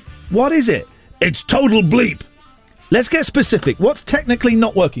 "No." "What is it?" "It's total bleep." Let's get specific. What's technically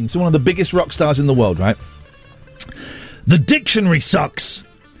not working? So one of the biggest rock stars in the world, right? "The dictionary sucks."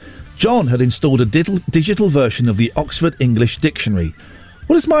 John had installed a digital version of the Oxford English Dictionary.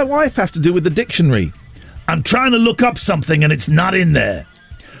 "What does my wife have to do with the dictionary?" "I'm trying to look up something and it's not in there."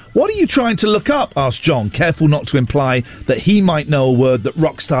 "What are you trying to look up?" asked John, careful not to imply that he might know a word that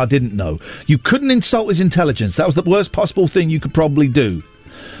Rockstar didn't know. You couldn't insult his intelligence. That was the worst possible thing you could probably do.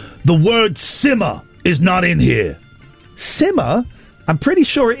 "The word simmer is not in here." "Simmer? I'm pretty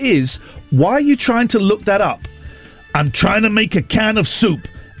sure it is. Why are you trying to look that up?" "I'm trying to make a can of soup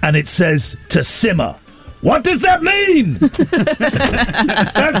and it says to simmer." "What does that mean?"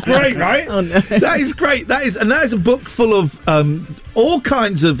 That's great, right? Oh, no. That is great. That is a book full of all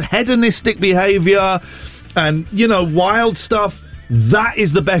kinds of hedonistic behaviour and, wild stuff. That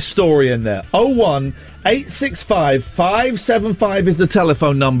is the best story in there. 865 575 is the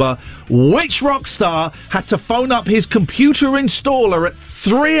telephone number. Which rock star had to phone up his computer installer at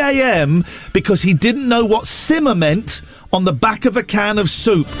 3 a.m. because he didn't know what simmer meant on the back of a can of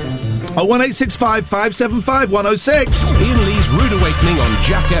soup? 01865 575 106. Ian Lee's Rude Awakening on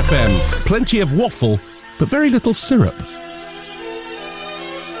Jack FM. Plenty of waffle, but very little syrup.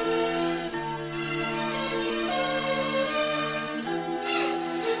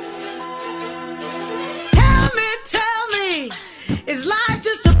 Tell me, is life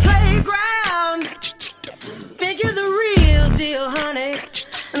just a playground? Think you're the real deal, honey,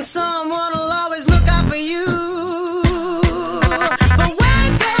 and someone will always look out for you. But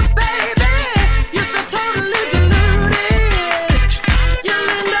wake up, baby, you're so totally deluded. You'll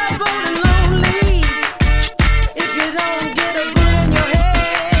end up old and lonely if you don't get a bullet in your head.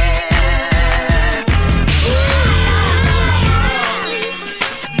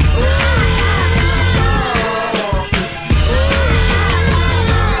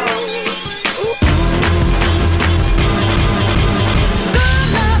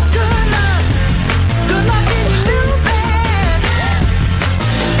 Good luck in your new bed.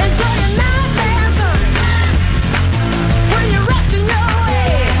 Enjoy your nightmares when you're resting your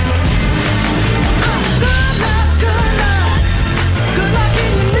head. Good luck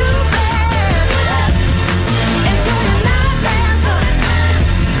in your new bed. Enjoy your nightmares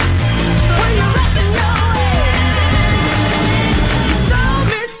when you're resting your head.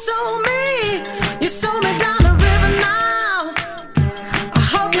 You sold me down the river now. I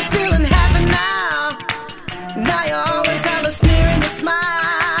hope you're feeling happy now. Now you always have a sneer in your smile.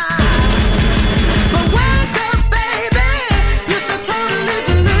 But wake up, baby, you're so totally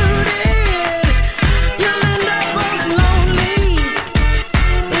deluded. You'll end up old and lonely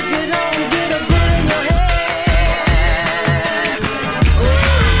if you don't get a bullet in your head.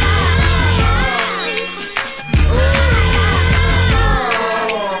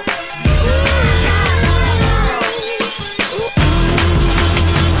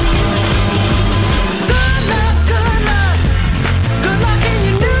 Good luck in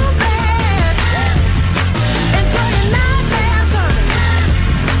your new bed. Enjoy your nightmares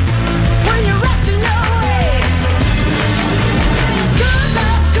when you're resting your head.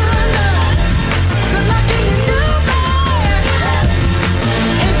 Good luck in your new bed.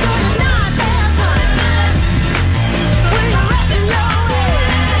 Enjoy your nightmares when you're resting your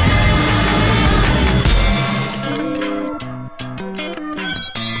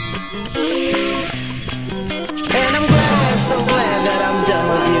And I'm glad, so glad that I'm done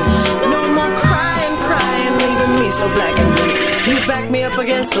with you. No more crying, leaving me so black and blue. You back me up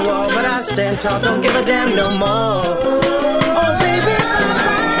against the wall, but I stand tall, don't give a damn no more. Oh, baby,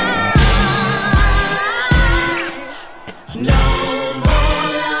 no more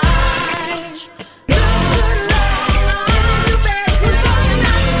lies. Good luck in your bed. Enjoy your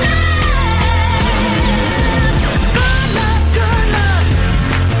nightmares.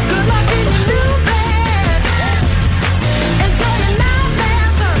 Good luck in your new bed. Enjoy your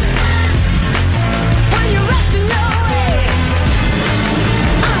nightmares when you're resting your head.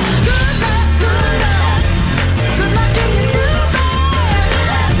 Good luck in your new bed.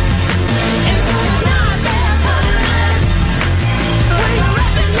 Enjoy your nightmares when you're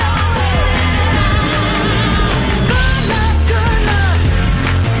resting your head.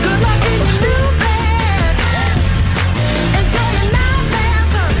 Good luck in your new bed. Enjoy your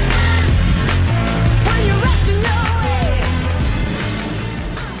nightmares when you're resting your head.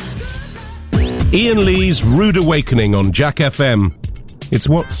 Ian Lee's Rude Awakening on Jack FM. It's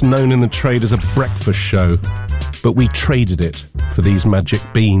what's known in the trade as a breakfast show, but we traded it for these magic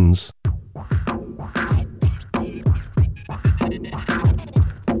beans.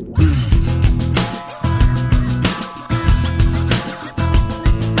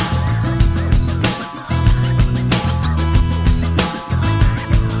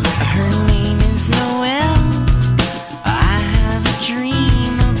 Her name is Noelle. I have a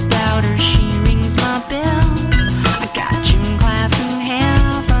dream about her. She rings my bell. I got gym class in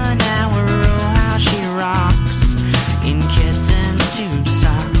half an hour. Oh, how she rocks in kids and tube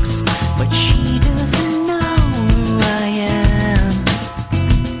socks.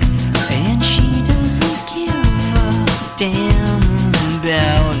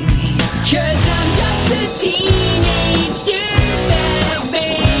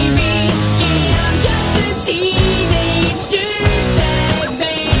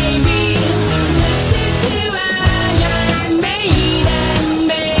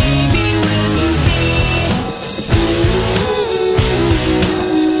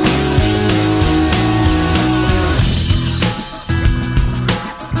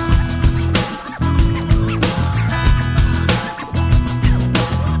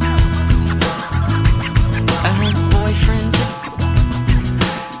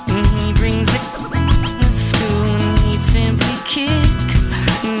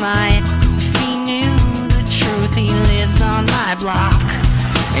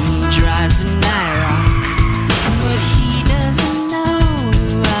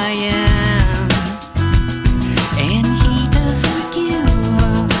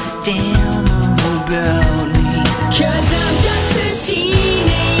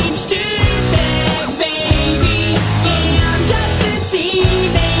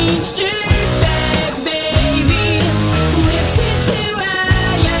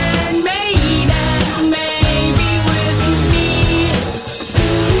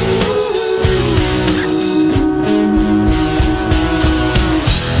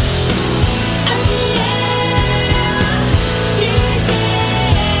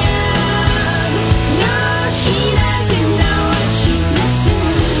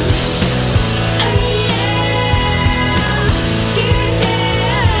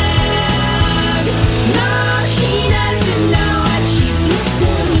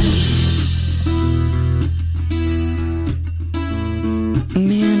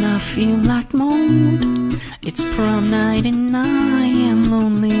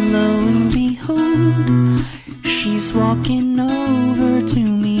 She's walking over to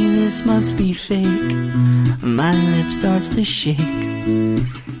me, this must be fake. My lip starts to shake.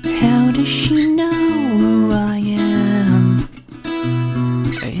 How does she know who I am?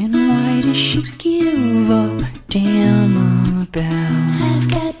 And why does she give a damn about? I've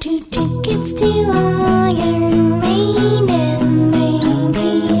got 2 tickets to Iron Maiden,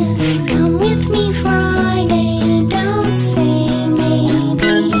 baby. Come with me Friday, don't say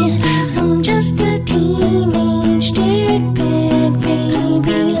maybe. I'm just a teenage dirtbag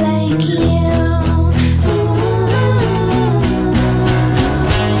baby like you.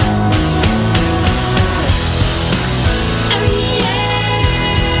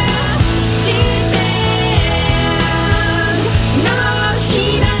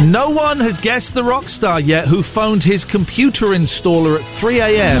 No one has guessed the rock star yet who phoned his computer installer at 3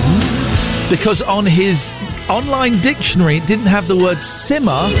 a.m. because on his online dictionary it didn't have the word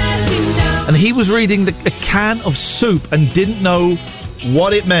simmer, and he was reading a can of soup and didn't know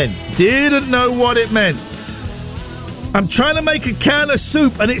what it meant. I'm trying to make a can of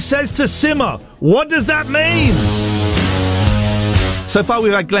soup and it says to simmer. What does that mean? So far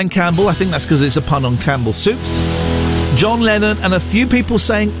we've had Glenn Campbell. I think that's because it's a pun on Campbell soups. John Lennon, and a few people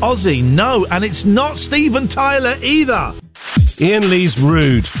saying Ozzy. No, and it's not Steven Tyler either. Ian Lee's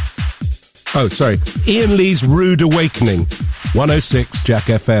Rude. Oh, sorry. Ian Lee's Rude Awakening. 106 Jack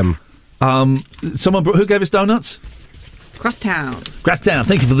FM. Who gave us donuts? Crosstown. Crosstown,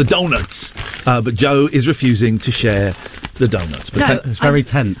 thank you for the donuts. But Joe is refusing to share the donuts. But No, It's very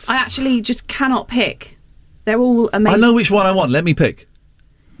tense. I actually just cannot pick. They're all amazing. I know which one I want. Let me pick.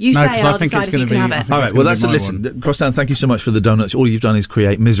 You No, say, 'cause I I'll think decide it's if you gonna can be- have I it. think All right, it's well, gonna that's be my listen. one. Crosstown, thank you so much for the donuts. All you've done is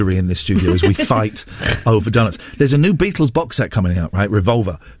create misery in this studio as we fight over donuts. There's a new Beatles box set coming out, right?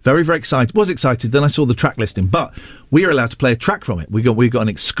 Revolver. Very, very excited. Was excited. Then I saw the track listing, but we are allowed to play a track from it. We got an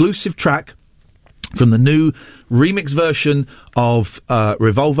exclusive track from the new remix version of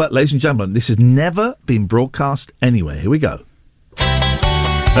Revolver. Ladies and gentlemen, this has never been broadcast anywhere. Here we go.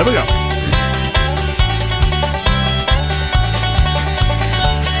 There we go.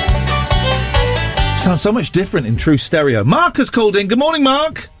 Sounds so much different in true stereo. Mark has called in. Good morning,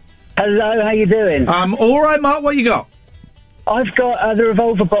 Mark. Hello, how you doing? All right, Mark. What you got? I've got the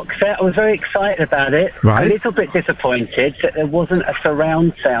Revolver box set. I was very excited about it. Right. A little bit disappointed that there wasn't a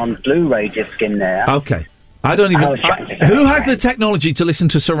surround sound Blu-ray disc in there. Okay. I don't even... I was chatting to who has the technology to listen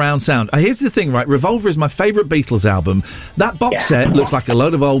to surround sound? Here's the thing, right? Revolver is my favourite Beatles album. That box set looks like a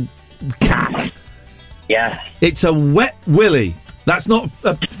load of old cack. Yeah. It's a wet willy. That's not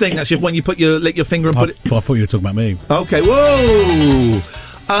a thing. That's just when you lick your finger and put it... I thought you were talking about me. Okay, whoa!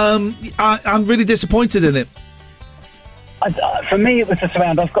 I'm really disappointed in it. For me, it was a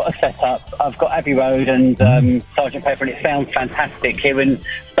surround. I've got a setup. I've got Abbey Road and Sgt. Pepper, and it sounds fantastic hearing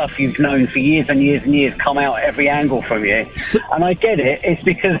stuff you've known for years and years and years come out at every angle from you. And I get it. It's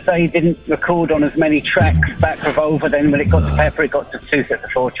because they didn't record on as many tracks back Revolver. Then when it got to Pepper, it got to 2 sets of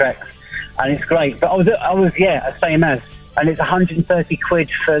 4 tracks, and it's great. But I was same as. And it's 130 quid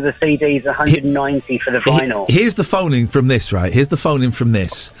for the CDs, 190 for the vinyl. Here's the phone-in from this, right? Here's the phone-in from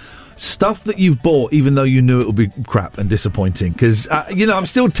this. Stuff that you've bought, even though you knew it would be crap and disappointing. Because, I'm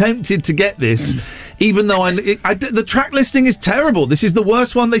still tempted to get this, even though the track listing is terrible. This is the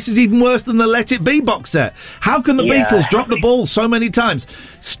worst one. This is even worse than the Let It Be box set. How can the Beatles drop the ball so many times?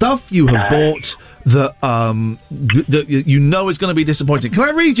 Stuff you have bought that you know is going to be disappointing. Can I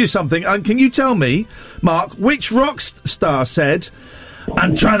read you something? Can you tell me, Mark, which rock star said,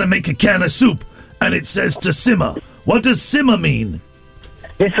 "I'm trying to make a can of soup and it says to simmer"? What does simmer mean?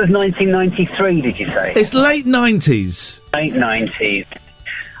 This was 1993, did you say? It's late 90s. Late 90s.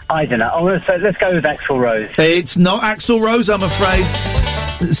 I don't know. Let's go with Axl Rose. It's not Axl Rose, I'm afraid.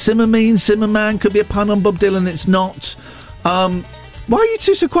 Simmerman could be a pun on Bob Dylan. It's not. Why are you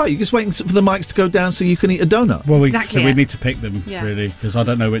two so quiet? You're just waiting for the mics to go down so you can eat a donut. Well, we need to pick them, really, because I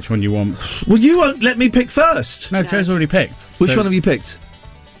don't know which one you want. Well, you won't let me pick first. No, Joe's already picked. Which one have you picked?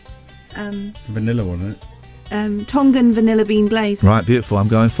 The vanilla one, isn't it? Tongan Vanilla Bean Glaze. Right, beautiful. I'm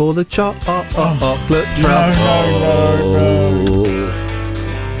going for the chocolate truffle.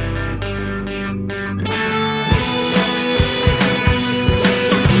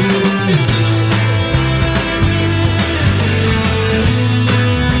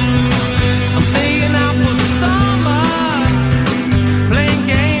 I'm staying out for the summer, playing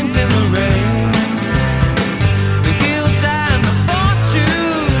games in the rain. The hills and the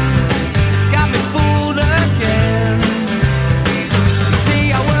fortune got me fooled again.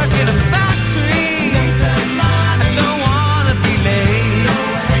 See, I work in a factory. I don't wanna be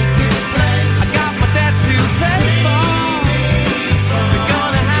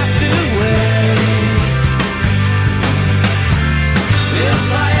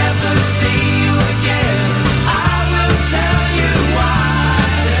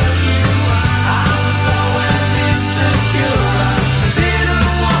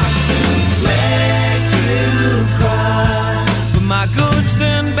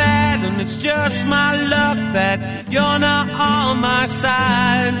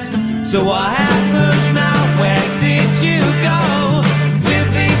So what happens now? Where did you go with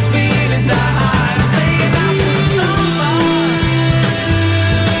these feelings I hide? I'm staying out for the summer.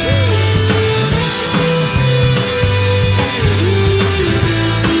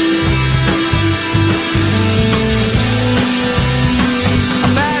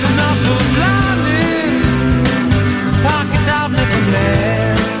 I've had enough of blinding. These pockets I've never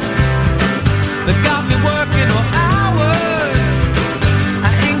met. They've got me working all hours. I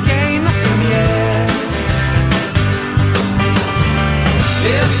ain't gained nothing yet.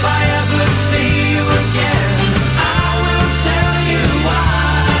 If I ever see you again, I will tell you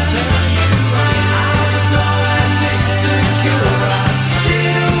why. I was low and insecure. I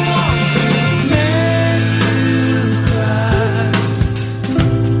didn't want to make you cry.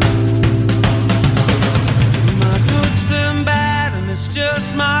 My good's turned bad, and it's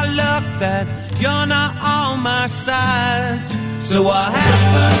just my luck that you're not on my side. So what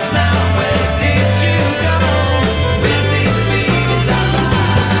happens now? Where did you go with these feelings I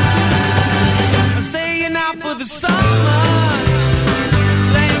hide? I'm staying out for the summer,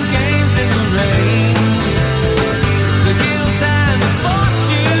 playing games in the rain. The hills and the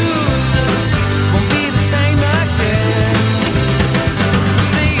fortunes won't be the same again. I'm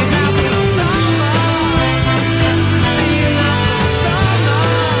staying out for the summer, staying out for the summer,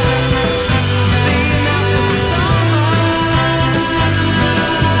 staying out for the summer.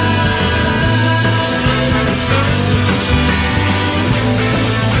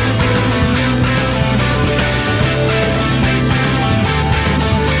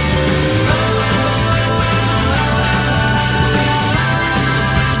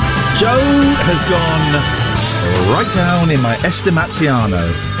 Joe has gone right down in my Estimaziano.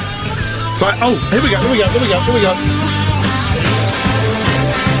 Right, oh, here we go.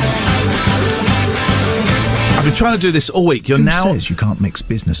 I've been trying to do this all week. Who says you can't mix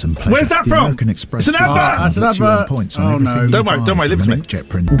business and pleasure? Where's that the from? American Express. It's an advert! Lets you earn points on everything you Don't buy worry, leave it to from me. Inkjet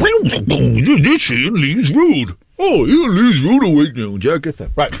print. This Ian Lee's rude. Oh, Ian Lee's rude a week now. Joe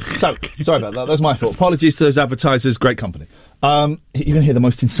Griffin. Right, so, sorry about that. That's my fault. Apologies to those advertisers. Great company. You're going to hear the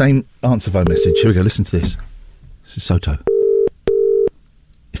most insane answer phone message. Here we go. Listen to this. This is Soto.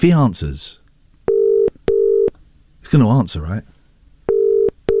 If he answers, he's going to answer, right?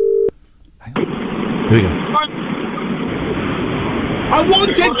 Hang on. Here we go. I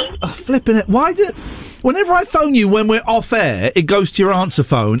wanted... Oh, flipping it. Why did... Whenever I phone you when we're off air, it goes to your answer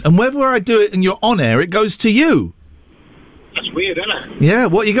phone, and whenever I do it and you're on air, it goes to you. That's weird, isn't it? Yeah,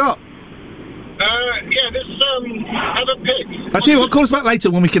 what you got? Yeah, this other pig. I'll tell you what, call us back later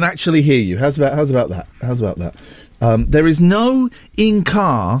when we can actually hear you. How's about that? There is no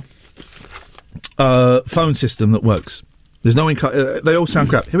in-car phone system that works. There's no in-car... they all sound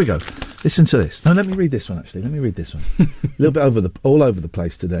crap. Here we go. Listen to this. No, let me read this one, actually. A little bit all over the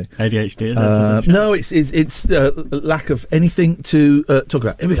place today. ADHD, is that? No, it's lack of anything to talk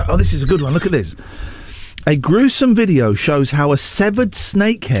about. Here we go. Oh, this is a good one. Look at this. A gruesome video shows how a severed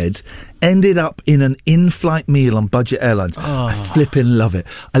snake head ended up in an in-flight meal on budget airlines. Oh. I flipping love it.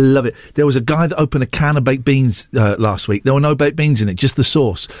 I love it. There was a guy that opened a can of baked beans last week. There were no baked beans in it, just the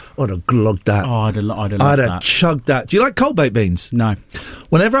sauce. I'd have glogged that. Oh, I'd have chugged that. Do you like cold baked beans? No.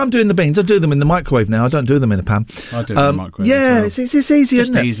 Whenever I'm doing the beans, I do them in the microwave now. I don't do them in a pan. I do them in the microwave. Yeah, as well. it's easier,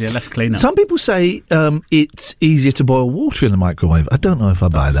 Just isn't it? easier, less cleanup. Some people say it's easier to boil water in the microwave. I don't know if I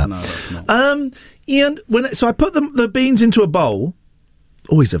buy that. No, that's not. Ian, so I put the beans into a bowl.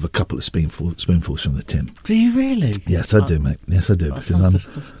 Always have a couple of spoonfuls from the tin. Do you really? Yes, I do, mate. Yes, I do, That because sounds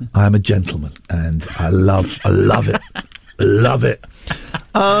disgusting. I'm a gentleman, and I love it, love it.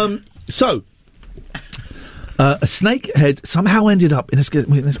 So a snake head somehow ended up. Let's get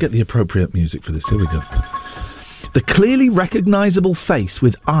the appropriate music for this. Here we go. The clearly recognisable face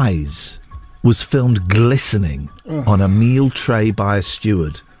with eyes was filmed glistening on a meal tray by a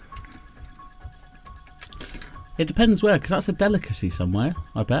steward. It depends where, because that's a delicacy somewhere,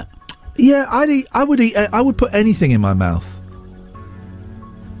 I bet. Yeah, I would put anything in my mouth.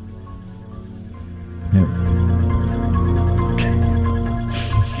 Yeah.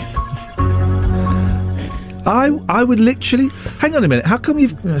 I would literally... Hang on a minute. How come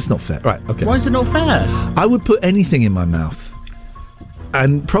you've... That's not fair. Right, okay. Why is it not fair? I would put anything in my mouth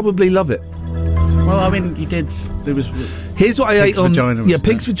and probably love it. Well, I mean, you did... There was... Here's what I ate on... Vagina, yeah,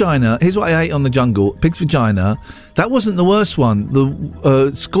 pig's vagina. Here's what I ate on the jungle. Pig's vagina. That wasn't the worst one.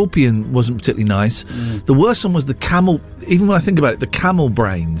 The scorpion wasn't particularly nice. The worst one was the camel... Even when I think about it, the camel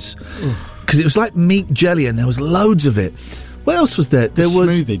brains. Because it was like meat jelly and there was loads of it. What else was there? There was...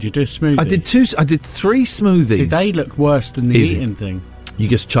 Smoothie. Did you do a smoothie? I did 3 smoothies. See, they look worse than the Easy. eating thing. You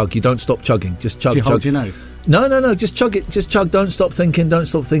just chug. You don't stop chugging. Just chug, Do you chug. hold your nose? No. Just chug it. Just chug. Don't stop thinking. Don't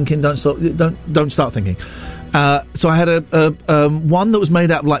stop thinking. Don't start thinking. So I had a one that was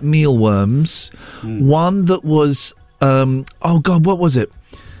made out of like mealworms. One that was oh God, what was it?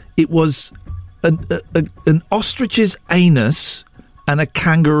 It was an ostrich's anus and a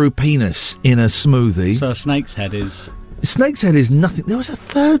kangaroo penis in a smoothie. So a snake's head is... Snake's head is nothing. There was a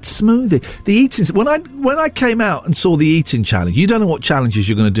third smoothie. The eating... When I came out and saw the eating challenge, you don't know what challenges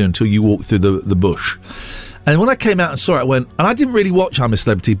you're going to do until you walk through the bush. And when I came out and saw it, I went... And I didn't really watch I'm a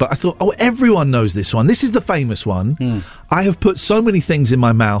Celebrity, but I thought, oh, everyone knows this one. This is the famous one. I have put so many things in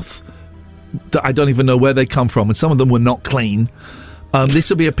my mouth that I don't even know where they come from, and some of them were not clean. This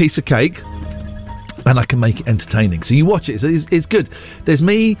will be a piece of cake, and I can make it entertaining. So you watch it. It's good. There's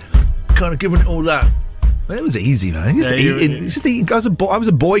me kind of giving it all that. It was easy, man. Just eating. I was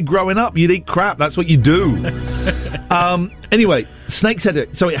a boy growing up. You'd eat crap. That's what you do. Anyway, Snake's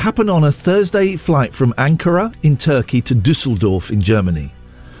Head. So it happened on a Thursday flight from Ankara in Turkey to Dusseldorf in Germany.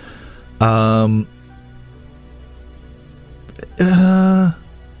 So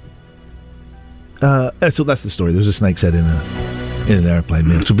that's the story. There was a snake's head in an aeroplane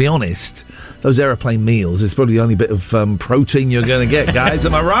meal. To be honest, those aeroplane meals is probably the only bit of protein you're going to get, guys.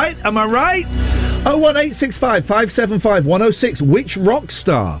 Am I right? 01865 575 106. Which rock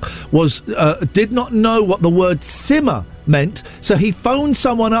star did not know what the word simmer meant, so he phoned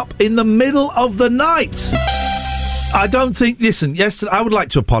someone up in the middle of the night? I don't think... Listen, yesterday, I would like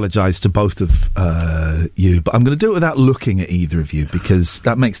to apologise to both of you, but I'm going to do it without looking at either of you, because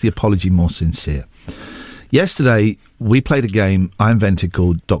that makes the apology more sincere. Yesterday, we played a game I invented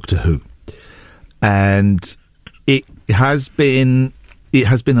called Doctor Who. And it has been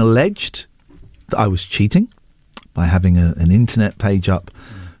alleged that I was cheating by having an internet page up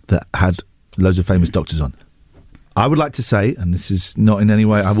that had loads of famous doctors on. I would like to say, and this is not in any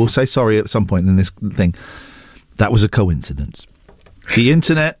way... I will say sorry at some point in this thing... That was a coincidence. The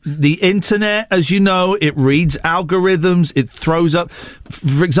internet, as you know, it reads algorithms, it throws up.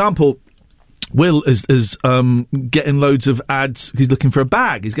 For example, Will is getting loads of ads. He's looking for a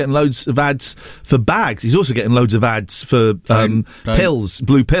bag. He's getting loads of ads for bags. He's also getting loads of ads for pills,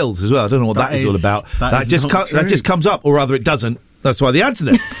 blue pills as well. I don't know what that is all about. That just comes up, or rather, it doesn't. That's why the ads are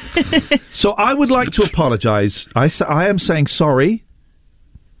there. So I would like to apologise. I am saying sorry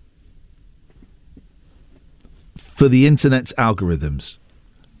for the internet's algorithms.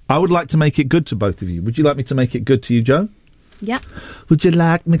 I would like to make it good to both of you. Would you like me to make it good to you, Joe? Yeah. Would you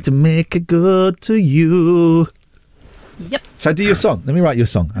like me to make it good to you? Yep. Shall I do your song? Let me write you a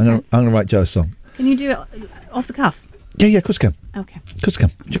song. I'm going to write Joe a song. Can you do it off the cuff? Yeah, of course I can. Okay. Of course I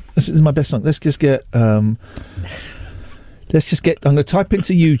can. This is my best song. Let's just get... I'm going to type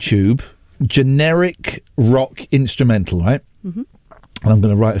into YouTube generic rock instrumental, right? Mm-hmm. And I'm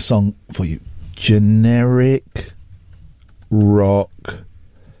going to write a song for you. Generic rock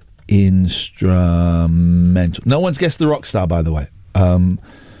instrumental. No one's guessed the rock star, by the way.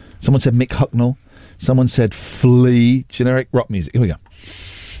 Someone said Mick Hucknall. Someone said Flea. Generic rock music. Here we go.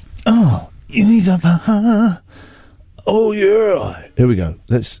 Oh, oh yeah. Here we go.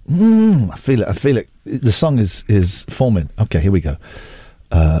 Let's. I feel it. The song is forming. Okay, here we go.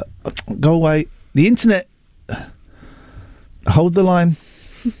 Go away. The internet. Hold the line.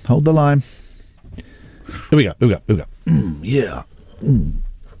 Hold the line. Here we go. Yeah.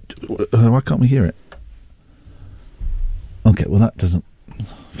 Why can't we hear it? Okay, well that doesn't...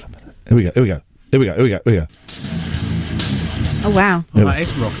 Here we go. Oh, wow. Oh, that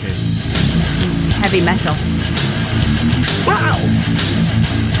is rocky. Heavy metal. Wow!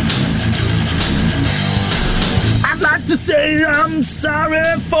 I'd like to say I'm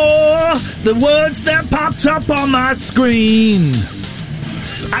sorry for the words that popped up on my screen.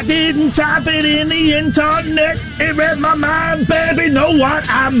 I didn't type it in the internet. It read my mind, baby, know what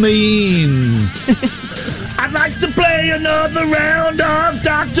I mean. I'd like to play another round of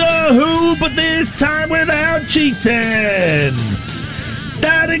Doctor Who, but this time without cheating.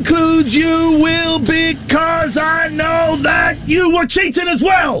 That includes you, Will, because I know that you were cheating as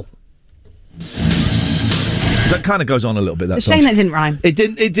well. That kind of goes on a little bit. That shame that didn't rhyme. It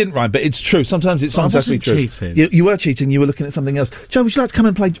didn't rhyme, but it's true. Sometimes it's actually true. Cheating. You were cheating. You were looking at something else. Joe, would you like to come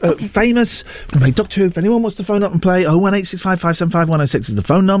and play Famous? We're going to play Doctor Who. If anyone wants to phone up and play, 01865 575 106 is the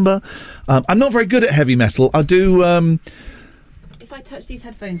phone number. I'm not very good at heavy metal. I'll do... If I touch these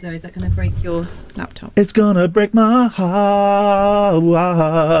headphones, though, is that going to break your laptop? It's going to break my heart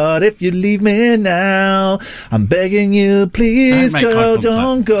if you leave me now. I'm begging you, please go,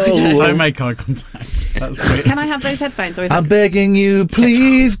 don't go. Don't make eye contact. That's weird. Can I have those headphones? Or is I'm begging you,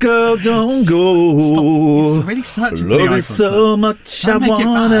 please go, don't go. Stop. You're really searching I love you so much, I want He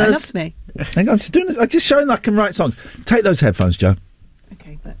us. loves me. Hang on, I'm just showing that I can write songs. Take those headphones, Joe.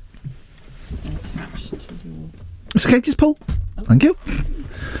 Okay, but attached to your... It's okay, just pull. Thank you.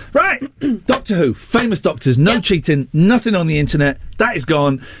 Right, Doctor Who, famous doctors, no cheating, nothing on the internet. That is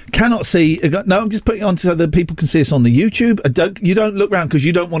gone. Cannot see. No, I'm just putting it on so that people can see us on the YouTube. You don't look round because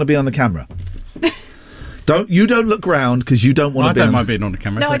you don't want to be on the camera. You don't look round because you don't want to be. I don't mind being on the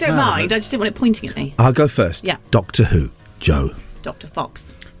camera. No, I don't mind. I just didn't want it pointing at me. I'll go first. Yeah. Doctor Who, Joe. Dr.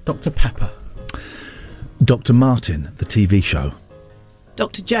 Fox. Dr. Pepper. Dr. Martin, the TV show.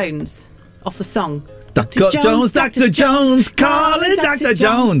 Dr. Jones, off the song. Dr. Jones, Dr. Jones, call it Dr.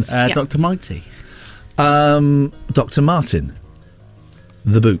 Jones. Dr. Mighty. Dr. Martin,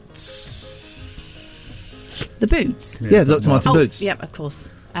 the Boots. The Boots? Yeah, Dr. Martin Boots. Yep, of course.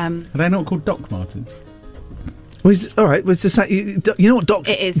 Are they not called Doc Martens? Well, all right. Well, you know what Doc?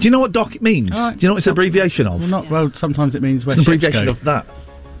 It is. Do you know what Doc means? Right. Do you know what it's an abbreviation of? Well, sometimes it means where it's an ships abbreviation go. of that.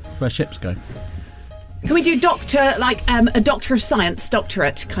 Where ships go. Can we do doctor, like a doctor of science,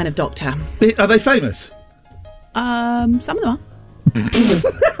 doctorate kind of doctor? Are they famous? Some of them are.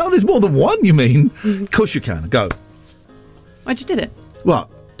 Oh, there's more than one, you mean? Of course you can. Go. I just did it. What?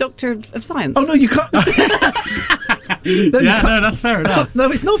 Doctor of science. Oh, no, you can't. No, that's fair enough.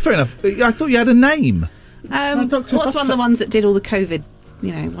 No, it's not fair enough. I thought you had a name. What's one of the ones that did all the COVID?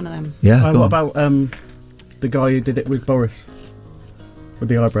 You know, one of them. Yeah. What about the guy who did it with Boris? With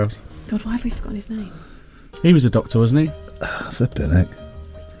the eyebrows. God, why have we forgotten his name? He was a doctor, wasn't he? Flippin' heck.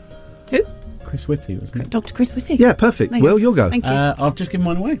 Who? Chris Whitty, wasn't he? Dr. Chris Whitty. Yeah, perfect. Will, you'll go. Thank you. I've just given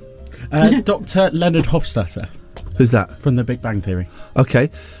mine away. Dr. Leonard Hofstadter. Who's that? From The Big Bang Theory. Okay.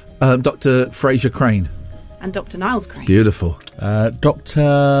 Dr. Fraser Crane. And Dr. Niles Crane. Beautiful.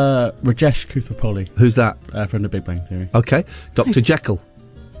 Dr. Rajesh Kuthapoli. Who's that? From The Big Bang Theory. Okay. Dr. Jekyll.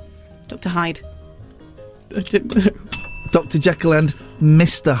 Dr. Hyde. Dr. Jekyll and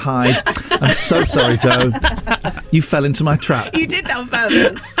Mr. Hyde. I'm so sorry, Joe. You fell into my trap. You did that on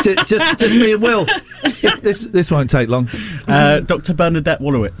purpose. just me and Will. This won't take long. Dr. Bernadette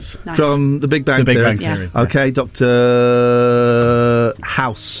Wolowitz. Nice. From The Big Bang Theory. Theory. Big Bang Theory. Okay, Dr.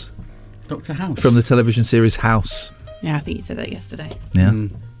 House. Dr. House. From the television series House. Yeah, I think you said that yesterday. Yeah.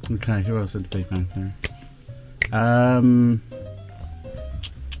 Okay, who else did The Big Bang Theory?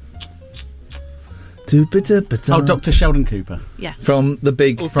 Dr. Sheldon Cooper. Yeah. From the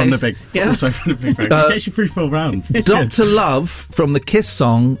big. Also from the Big Bang. It gets you through 4 rounds. Dr. Love from the Kiss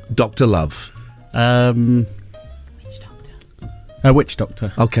song Dr. Love. Witch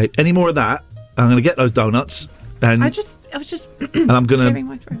Doctor. Okay. Any more of that? I'm going to get those donuts. And I was just and I'm going clearing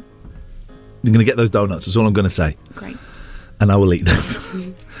my throat. I'm going to get those donuts. That's all I'm going to say. Great. And I will eat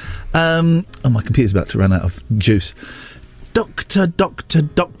them. My computer's about to run out of juice. Dr.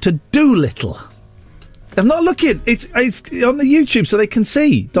 Doolittle. I'm not looking. It's on the YouTube so they can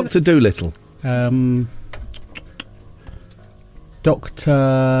see Dr. Doolittle.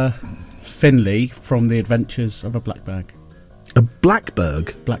 Dr. Finley from The Adventures of a Black Bag. A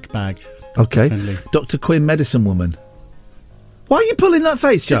Blackberg? Black Bag. Okay. Finley. Dr. Quinn Medicine Woman. Why are you pulling that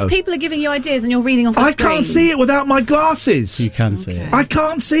face, Joe? Because people are giving you ideas and you're reading off the I screen. can't see it without my glasses. You can see it. I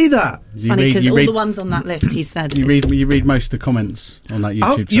can't see that. It's funny because all the ones on that list he said. You read most of the comments on that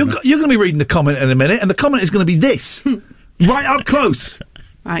YouTube channel. You're going to be reading the comment in a minute, and the comment is going to be this. Right up close.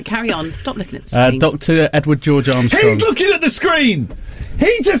 Right, carry on. Stop looking at the screen. Dr. Edward George Armstrong. He's looking at the screen.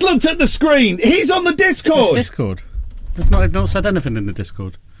 He just looked at the screen. He's on the Discord. It's Discord. I've not said anything in the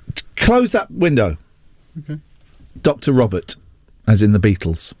Discord. Close that window. Okay. Dr. Robert, as in the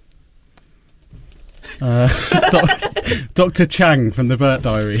Beatles. Dr. Chang from the Burt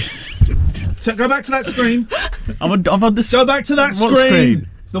Diaries. So go back to that screen. I'm on the. Go back to that What screen?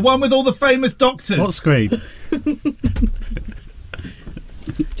 The one with all the famous doctors. What screen?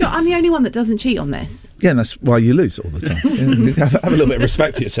 Joe, I'm the only one that doesn't cheat on this. Yeah, and that's why you lose all the time. Yeah, have a little bit of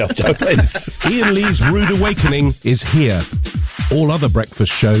respect for yourself, Joe, please. Ian Lee's Rude Awakening is here. All other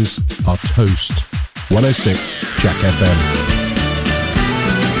breakfast shows are toast. 106 Jack FM.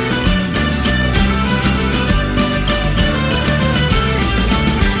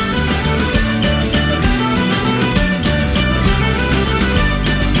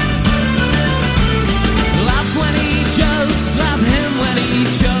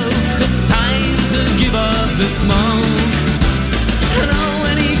 Smokes. And oh,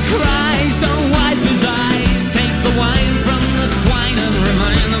 when he cries, don't wipe his eyes. Take the wine from the swine and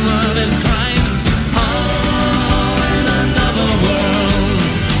remind them of his crimes. Oh, and another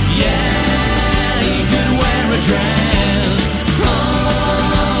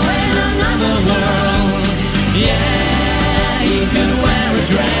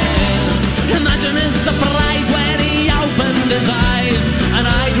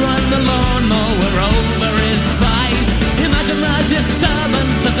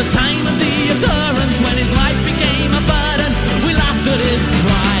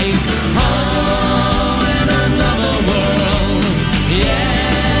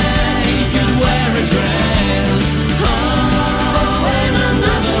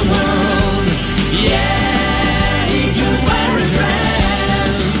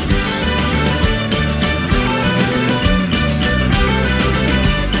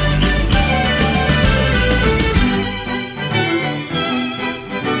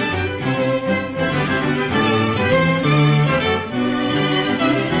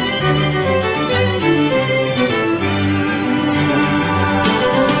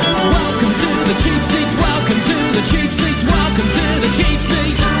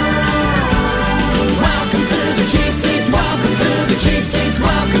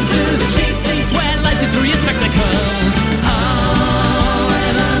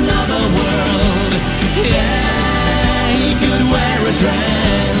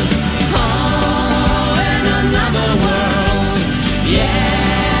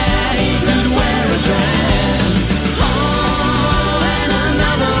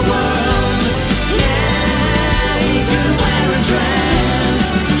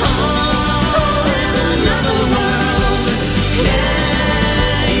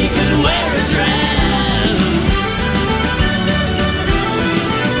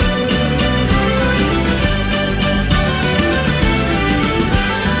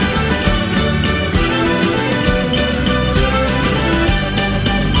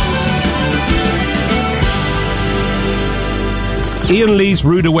Ian Lee's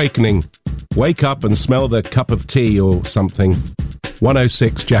Rude Awakening. Wake up and smell the cup of tea or something.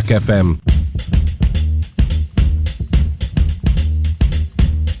 106 Jack FM.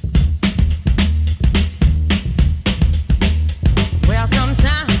 Well,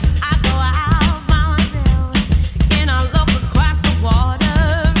 sometimes I go out by myself and I look across the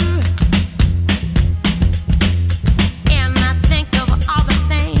water and I think of all the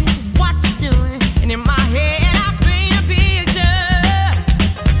things what you're doing, and in my head I paint a picture.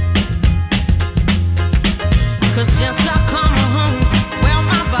 'Cause since I come home, well,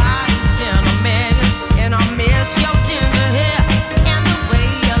 my body's been a mess, and I miss your ginger hair and the way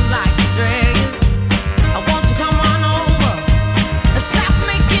you like to dress. I want you to come on over. Stop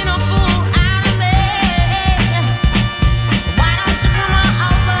making a fool out of me. Why don't you come on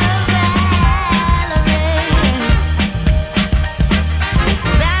over, Valerie?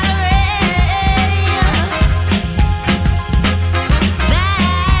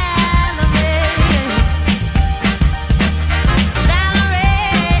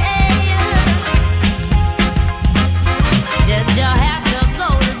 Did you have to go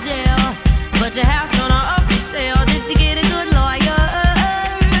to jail? But your house on up for sale. Did you get a good lawyer?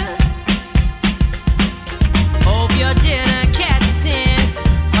 Hope you didn't catch a 10.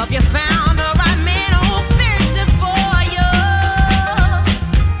 Hope you found the right man who'll fix it for you.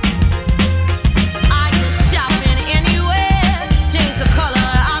 Are you shopping anywhere? Change the color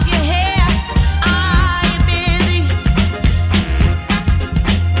of your hair. Are you busy?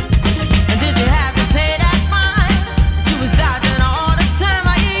 And did you have to pay that fine? You was dodging all the time.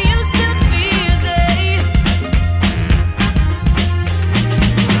 Are you used to busy?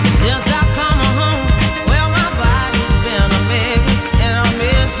 Since I come home, well, my body's been a mess, and I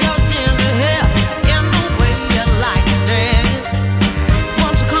miss your ginger hair and the way you like to dress.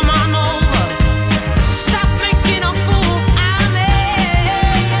 Won't you come on over? Stop making a fool out of me.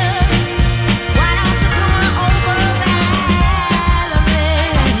 Why don't you come on over,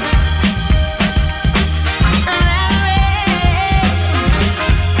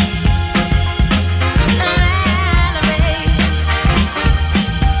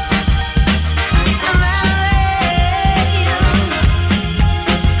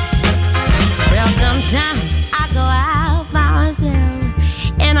 Well, sometimes I go out by myself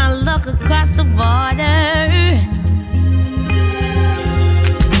and I look across the border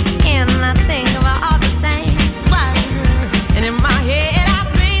and I think about all the things what I do. And in my head I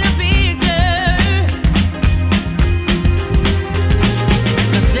paint a picture.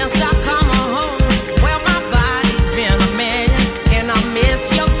 'Cause since I come home, well, my body's been a mess, and I miss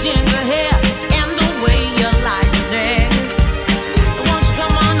your ginger hair and the way you like to dress. Won't you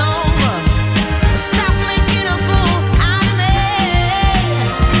come on over? Stop making a fool out of me.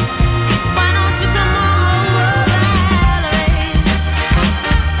 Why don't you come on over, Valerie?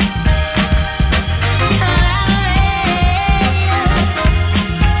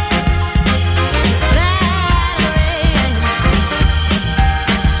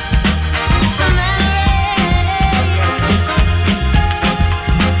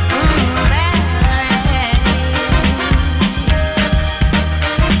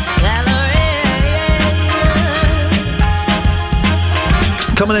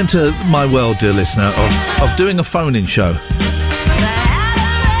 Coming into my world, dear listener, of doing a phone-in show.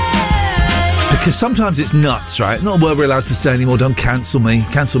 Because sometimes it's nuts, right? Not a word we're allowed to say anymore. Don't cancel me.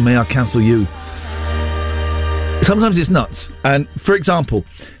 Cancel me, I'll cancel you. Sometimes it's nuts. And, for example,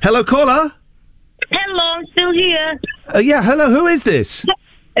 hello, caller? Hello, I'm still here. Yeah, hello, who is this?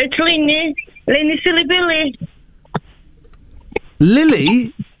 It's Linny. Linny Silly Billy.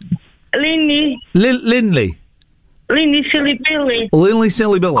 Lily? Linny. Linley? Linny Silly Billy. Linley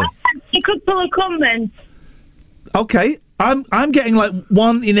Silly Billy. You could put a comment. Okay, I'm getting like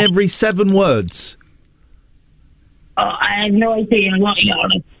one in every 7 words. Oh, I have no idea what you're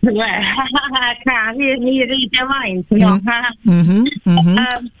I can't hear read your lines. No.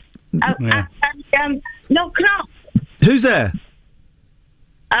 Knock knock. Who's there?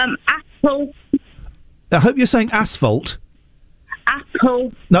 Apple. I hope you're saying asphalt.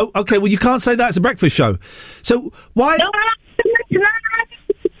 Apple. No, okay, well, you can't say that. It's a breakfast show. So, why...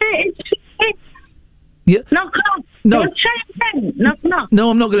 Yeah. Knock knock. No. Try again. Knock knock. No,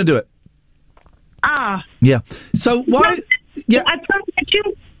 I'm not going to do it. Ah. Yeah. So, why... Yeah. I promised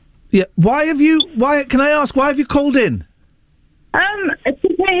you. Yeah. Why have you... Why... Can I ask, why have you called in? To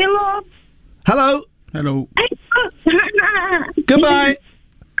say hello. Hello? Hello. Goodbye.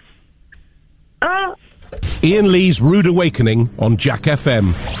 Oh. Ian Lee's Rude Awakening on Jack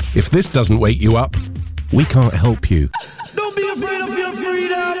FM. If this doesn't wake you up, we can't help you. Don't be afraid of your freedom.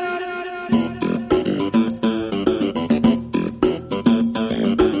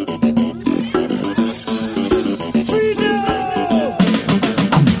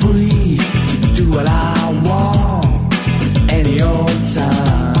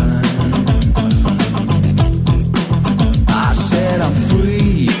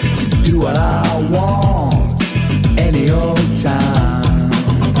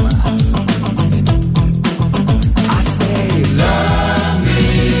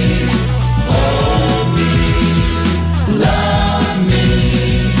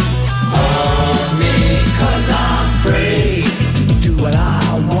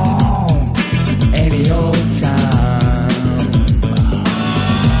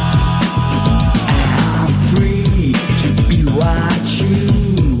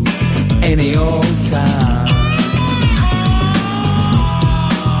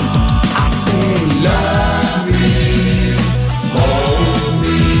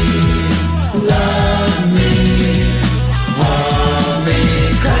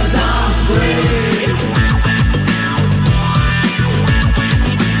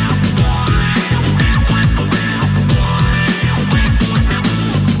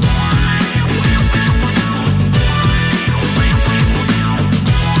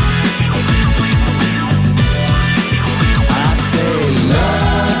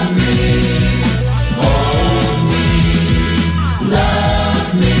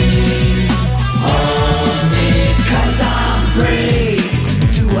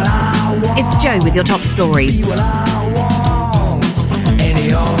 with your top stories.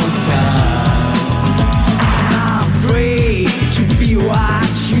 Any old time. I'm free to be what I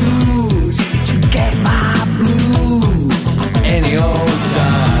choose, to get my blues. Any old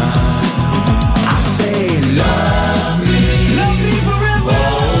time. I say love me forever,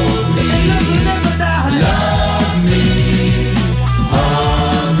 hold me, never die. Love me,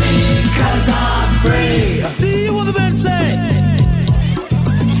 hold me, 'cause I'm free. Do you hear what the man said?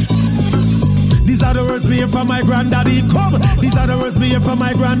 These are the words me hear from my granddaddy. Come, these are the words me hear from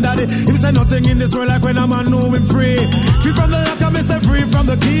my granddaddy. He said nothing in this world like when a man know him free. Free from the lock, I'm Mr. Free from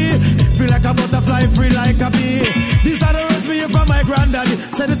the key. Free like a butterfly, free like a bee. These are the words me hear from my granddaddy.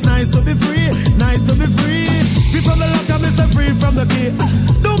 Said it's nice to be free, nice to be free. Free from the lock, I'm Mr. Free from the key.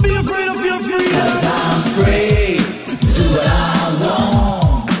 Don't be afraid of your freedom. 'Cause I'm free to do what I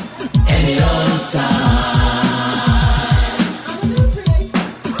want any old time.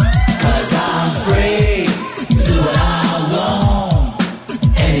 'Cause I'm free to do what I want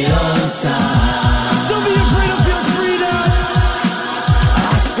any old time. Don't be afraid of your freedom. I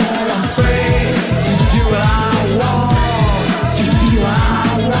said I'm free to do what I want, to be what I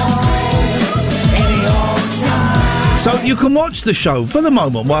want any old time. So you can watch the show for the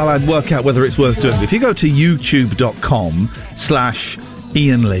moment while I work out whether it's worth doing. If you go to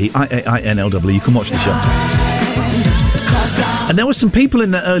youtube.com/Ian Lee, IAINLW, you can watch the show. And there were some people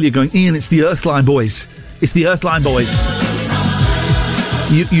in there earlier going, Ian, it's the Earthline Boys. It's the Earthline Boys.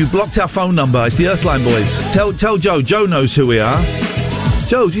 You blocked our phone number. It's the Earthline Boys. Tell Joe. Joe knows who we are.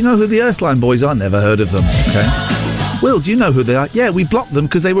 Joe, do you know who the Earthline Boys are? Never heard of them. Okay. Will, do you know who they are? Yeah, we blocked them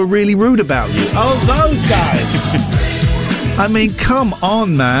because they were really rude about you. Oh, those guys. I mean, come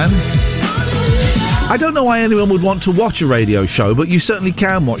on, man. I don't know why anyone would want to watch a radio show, but you certainly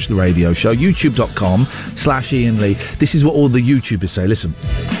can watch the radio show. YouTube.com/Ian Lee. This is what all the YouTubers say. Listen.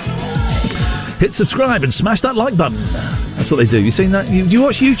 Hit subscribe and smash that like button. That's what they do. You seen that? Do you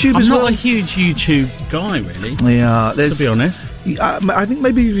watch YouTube as well? I'm not a huge YouTube guy, really. Yeah, to be honest. I think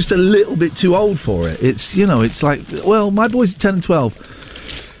maybe you're just a little bit too old for it. It's, it's like, well, my boys are 10 and 12.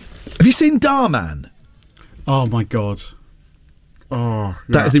 Have you seen Darman? Oh, my God. Oh,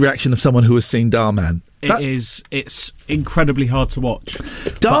 That is the reaction of someone who has seen Darman. It's incredibly hard to watch.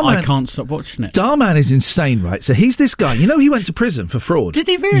 But I can't stop watching it. Darman is insane, right? So he's this guy. You know, he went to prison for fraud. Did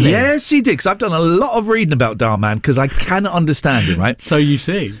he really? Yes, he did. Because I've done a lot of reading about Darman because I cannot understand him, right? So you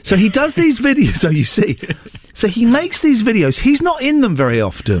see. So he does these videos. So you see. So he makes these videos. He's not in them very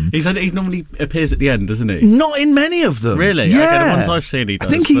often. He normally appears at the end, doesn't he? Not in many of them. Really? Yeah. Okay, the ones I've seen he does.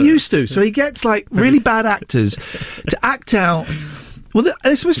 I think he used to. So he gets like really bad actors to act out. Well,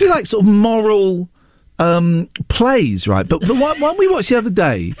 they're supposed to be like sort of moral plays, right? But the one we watched the other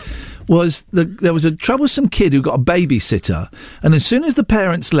day was there was a troublesome kid who got a babysitter, and as soon as the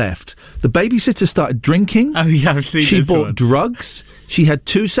parents left, the babysitter started drinking. Oh yeah, I've seen. She this bought one. drugs. She had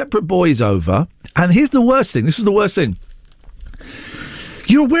 2 separate boys over, and here's the worst thing. This was the worst thing.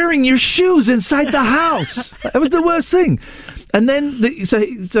 You're wearing your shoes inside the house. That was the worst thing. And then, so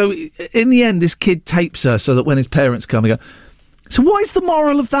in the end, this kid tapes her so that when his parents come, he go. So what is the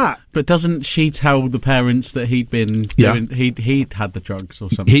moral of that? But doesn't she tell the parents that he'd been doing, he'd had the drugs or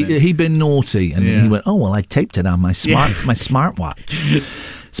something? He'd been naughty, and then he went, "Oh well, I taped it on my smartwatch."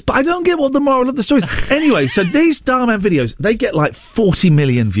 But I don't get what the moral of the story is. Anyway, so these Darman videos, they get like 40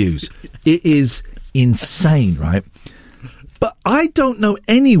 million views. It is insane, right? But I don't know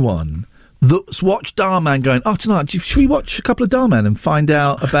anyone that's watched Darman going, oh, tonight, should we watch a couple of Darmen and find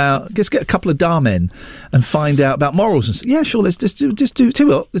out about... Let's get a couple of Darmen and find out about morals and stuff. Yeah, sure, let's just do 2,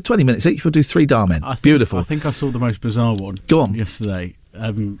 20 minutes each, we'll do 3 Darmen. Beautiful. I think I saw the most bizarre one. Go on. Yesterday.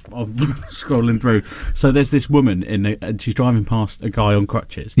 I'm scrolling through. So there's this woman and she's driving past a guy on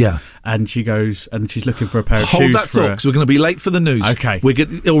crutches. Yeah. And she goes and she's looking for a pair of shoes. Hold that thought, because we're going to be late for the news. Okay.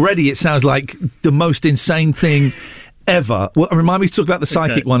 Already it sounds like the most insane thing ever. Well, remind me to talk about the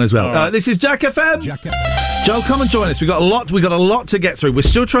psychic one as well. Right. This is Jack FM. Joe, come and join us. We got a lot to get through. We're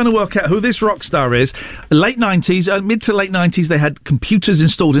still trying to work out who this rock star is. Late 90s, mid to late 90s, they had computers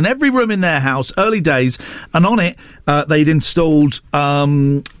installed in every room in their house, early days, and on it they'd installed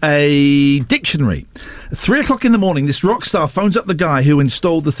a dictionary. At 3 o'clock in the morning, this rock star phones up the guy who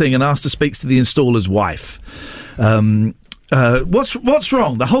installed the thing and asks to speak to the installer's wife. What's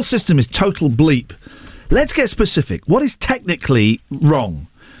wrong? The whole system is total bleep. Let's get specific. What is technically wrong?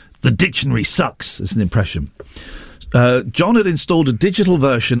 The dictionary sucks, is an impression. John had installed a digital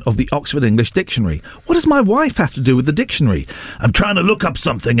version of the Oxford English Dictionary. What does my wife have to do with the dictionary? I'm trying to look up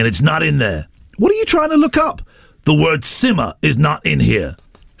something and it's not in there. What are you trying to look up? The word simmer is not in here.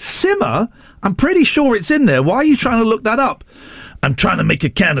 Simmer? I'm pretty sure it's in there. Why are you trying to look that up? I'm trying to make a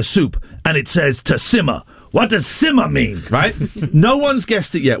can of soup and it says to simmer. What does simmer mean, right? No one's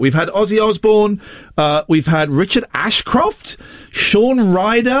guessed it yet. We've had Ozzy Osbourne, we've had Richard Ashcroft, Sean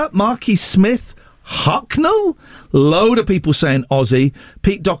Ryder, Marky Smith, Hucknall. Load of people saying Ozzy,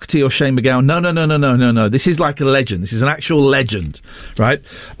 Pete Doherty or Shane McGowan. No. This is like a legend. This is an actual legend, right?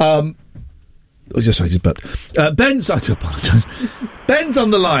 Just burped. Ben's, I do apologise. Ben's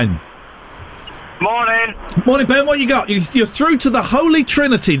on the line. Morning, Ben. What you got? You're through to the Holy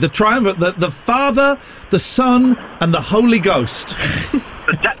Trinity, the triumvirate, the Father, the Son, and the Holy Ghost.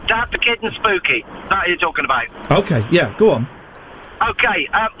 Dad, the Kid and Spooky. That you're talking about. Okay, yeah, go on. Okay,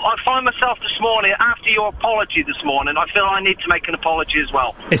 I find myself this morning, after your apology this morning, I feel I need to make an apology as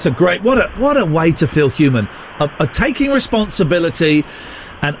well. It's a great, what a way to feel human. Taking responsibility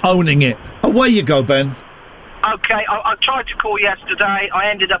and owning it. Away you go, Ben. Okay, I tried to call yesterday,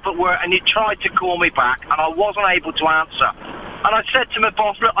 I ended up at work, and you tried to call me back, and I wasn't able to answer. And I said to my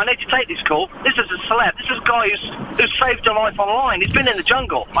boss, look, I need to take this call. This is a celeb. This is a guy who's saved a life online. He's been in the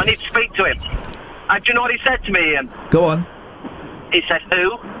jungle. I need to speak to him. And do you know what he said to me, Ian? Go on. He said,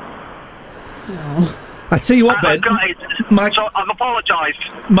 who? I tell you what, Ben. So I've apologised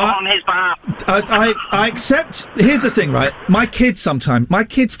on his behalf. I accept. Here's the thing, right? My kids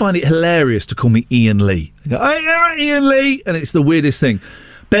find it hilarious to call me Ian Lee. They go, hey, Ian Lee, and it's the weirdest thing.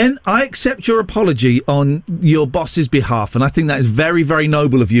 Ben, I accept your apology on your boss's behalf, and I think that is very, very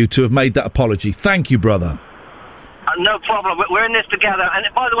noble of you to have made that apology. Thank you, brother. No problem. We're in this together. And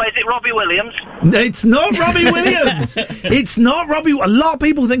by the way, is it Robbie Williams? It's not Robbie Williams. It's not Robbie. A lot of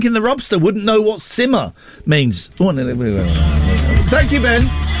people thinking the Robster wouldn't know what simmer means. Thank you, Ben.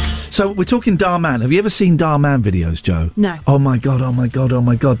 So we're talking Darman. Have you ever seen Darman videos, Joe? No. Oh my god.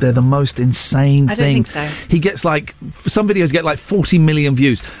 They're the most insane thing. I don't think so. He gets some videos get 40 million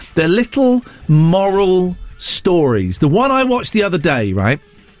views. They're little moral stories. The one I watched the other day, right,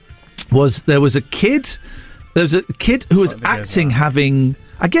 was there was a kid who was acting having...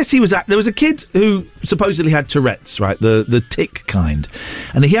 I guess he was... There was a kid who supposedly had Tourette's, right? The tick kind.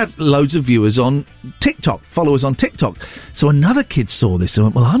 And he had loads of viewers on TikTok, followers on TikTok. So another kid saw this and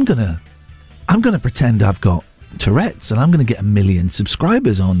went, well, I'm gonna pretend I've got Tourette's and I'm going to get 1 million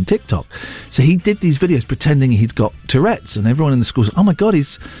subscribers on TikTok. So he did these videos pretending he's got Tourette's, and everyone in the school said, oh my God,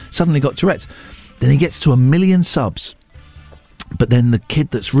 he's suddenly got Tourette's. Then he gets to 1 million subs. But then the kid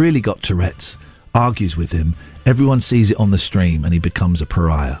that's really got Tourette's argues with him. Everyone sees it on the stream and he becomes a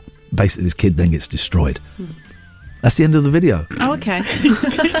pariah. Basically, this kid then gets destroyed. That's the end of the video. Oh, okay.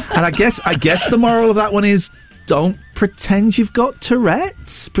 And I guess the moral of that one is don't pretend you've got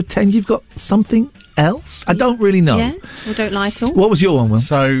Tourette's. Pretend you've got something else. I don't really know. Yeah, or don't lie at all. What was your one, Will?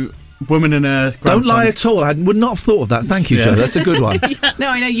 So, woman and a grandson... Don't lie at all. I would not have thought of that. Thank you, Joe. That's a good one. Yeah, no,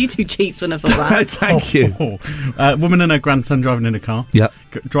 I know you two cheats when I thought that. Thank you. Woman and her grandson driving in a car. Yeah.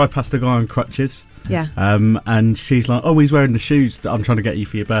 Drive past a guy on crutches. Yeah. And she's like, oh, he's wearing the shoes that I'm trying to get you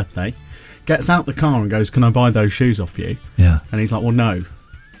for your birthday. Gets out the car and goes, can I buy those shoes off you? Yeah. And he's like, well, no.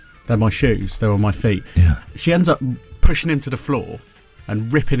 They're my shoes. They're on my feet. Yeah. She ends up pushing him to the floor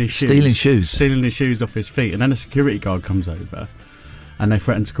and ripping his shoes. Stealing his shoes off his feet. And then a security guard comes over and they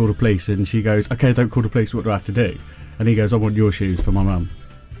threaten to call the police. And she goes, okay, don't call the police. What do I have to do? And he goes, I want your shoes for my mum.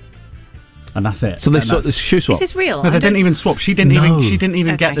 And that's it. So they swapped the shoe swap? Is this real? No, they didn't even swap. She didn't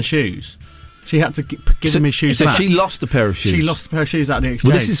even get the shoes. She had to give him his shoes back. So she lost a pair of shoes? She lost a pair of shoes out of the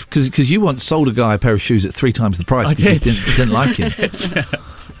exchange. Well, this is because you once sold a guy a pair of shoes at 3 times the price. I did. You didn't like him.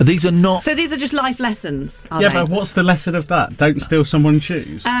 These are not... So these are just life lessons, are yeah, they? but what's the lesson of that? Don't steal someone's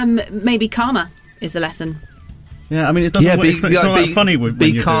shoes. Maybe karma is the lesson. Yeah, I mean, it doesn't. It's not that funny when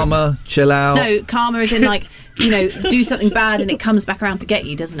be you're calmer, chill out. No, karma is in do something bad and it comes back around to get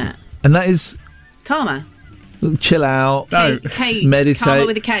you, doesn't it? And that is karma. Chill out. K, meditate. Karma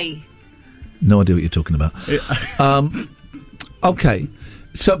with a K. No idea what you're talking about. Okay.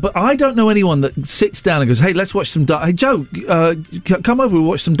 So, but I don't know anyone that sits down and goes, hey, let's watch some Hey, Joe, come over, we'll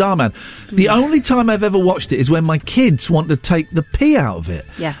watch some Darman. The only time I've ever watched it is when my kids want to take the pee out of it.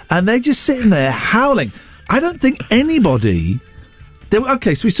 Yeah. And they're just sitting there howling. I don't think anybody...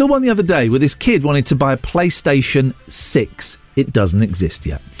 Okay, so we saw one the other day where this kid wanted to buy a PlayStation 6. It doesn't exist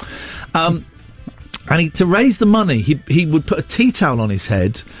yet. And to raise the money, he would put a tea towel on his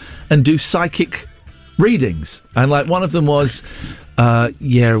head and do psychic readings. And one of them was... we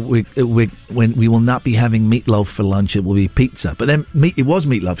will not be having meatloaf for lunch. It will be pizza. But then it was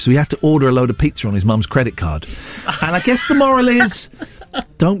meatloaf, so he had to order a load of pizza on his mum's credit card. And I guess the moral is,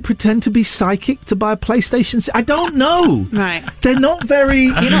 don't pretend to be psychic to buy a PlayStation. I don't know. Right. They're not very...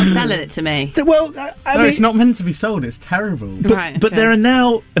 You're not selling it to me. Well, I mean, it's not meant to be sold. It's terrible. But there are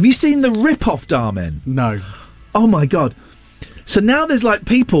now... Have you seen the rip-off Darmen? No. Oh, my God. So now there's like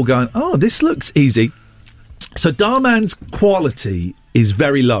people going, oh, this looks easy. So Dhar-Mann's quality is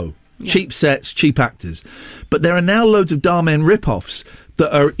very low. Yeah. Cheap sets, cheap actors. But there are now loads of Dhar-Mann rip-offs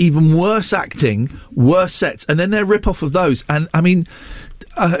that are even worse acting, worse sets, and then they're rip-off of those. And, I mean,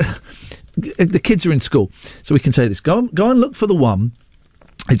 the kids are in school, so we can say this. Go and look for the one.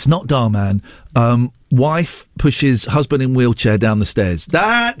 It's not Dhar-Mann. Wife pushes husband in wheelchair down the stairs.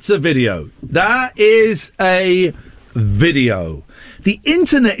 That's a video. That is a video. The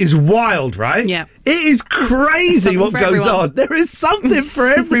internet is wild, right? Yeah. It is crazy what goes on. There is something for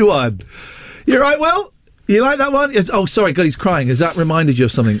everyone. You're right, Will? You like that one? Yes. Oh, sorry, God, he's crying. Has that reminded you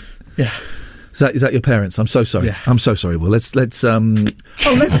of something? Yeah. Is that your parents? I'm so sorry. Yeah. I'm so sorry, Will. Let's Sorry.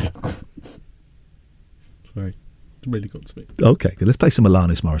 It really got to me. Okay, good. Let's play some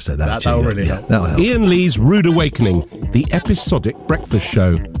Alanis Morissette. That'll really help. That'll help. Ian Lee's Rude Awakening, the episodic breakfast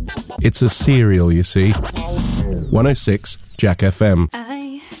show. It's a serial, you see. 106 Jack FM.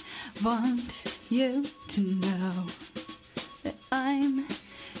 I want you to know that I'm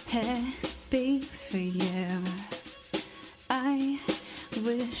happy for you. I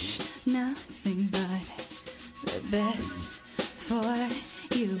wish nothing but the best for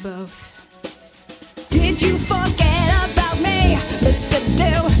you both. Did you forget about me, Mr.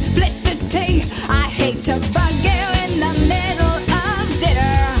 Duplicity? I hate to bug you in the middle of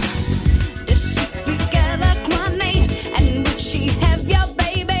dinner. Does she speak eloquently? And would she have your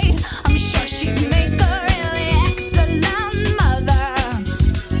baby? I'm sure she'd make a really excellent mother.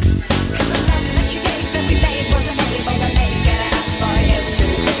 'Cause the love that you gave every day wasn't able to make it enough for you to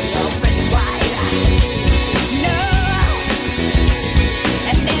be open wide. No.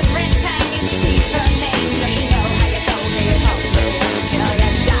 And every time you speak her name, does she know how you told me you'd hold me till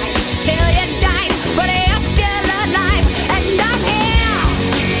you died? Till you died, but you're still alive. And I'm here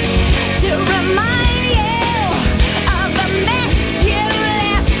to remind you of the mess you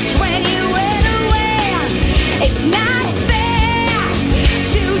left when you went away. It's not fair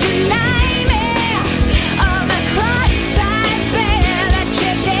to deny me of the cross I bear that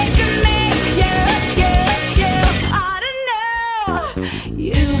you did to me. You ought to know.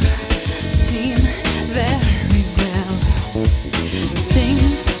 You seem very well.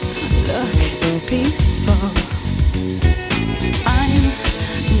 Things look peaceful. I'm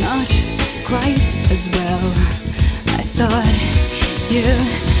not quite as well. I thought you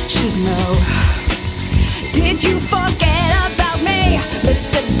should know. Did you forget about me,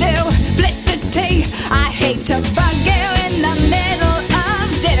 Mr. Duplicity? I hate to bug you in the middle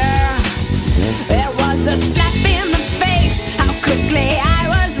of dinner. There was a slap in the face, how quickly I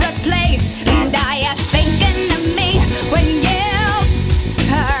was replaced. And are you thinking of me when you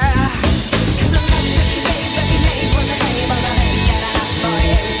heard? 'Cause the love that you gave every day wasn't able to make it enough for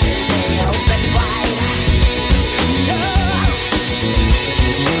you to be open wide. No.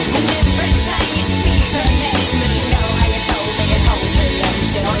 And every time you speak her name, does she know how you told me you'd hold me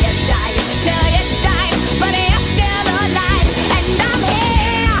until you died? Till you died, but you're still alive. And I'm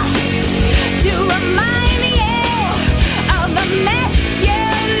here to remind you of the mess you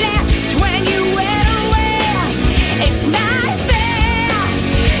left when you went away. It's not fair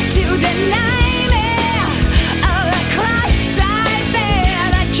to deny me of the cross I bear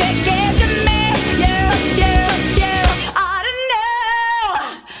that you gave to me. You ought to know.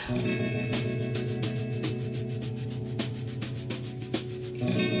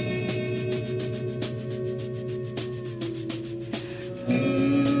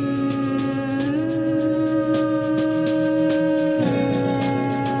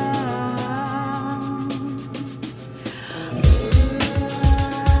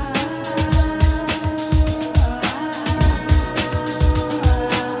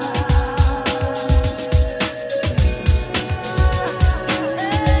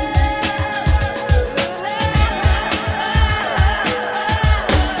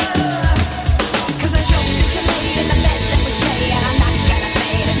 Cause I joked that you laid in the bed that was made, and I'm not gonna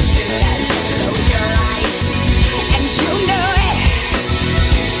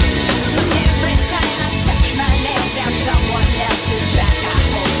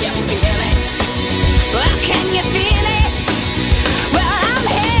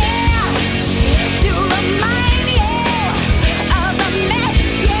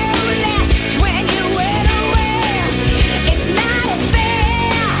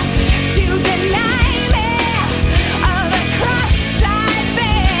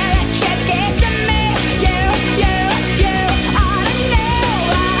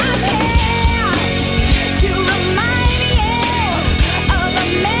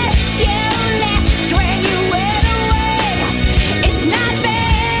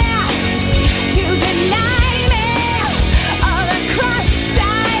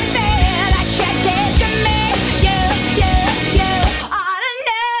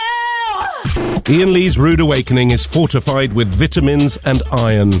Ian Lee's Rude Awakening is fortified with vitamins and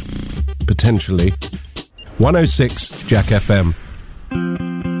iron. Potentially. 106 Jack FM.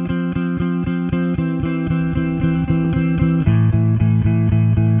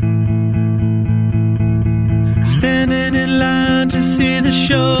 Standing in line to see the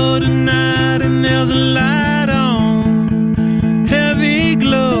show tonight, and there's a light on, heavy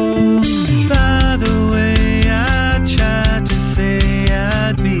glow. By the way, I tried to say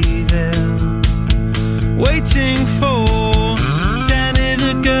I'd be there, waiting for Danny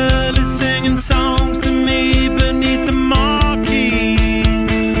the girl is singing songs to me beneath the marquee.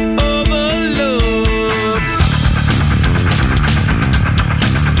 Overload.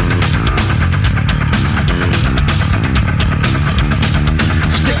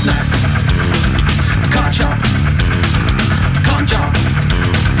 Stick knife, car chop, con job,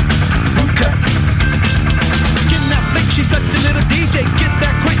 hookah. Skin that flick, she's such a little DJ. Get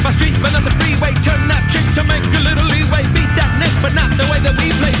that quick, my street, but on the freeway. Turn that trick to make a little leeway. Beat that nick, but not the way that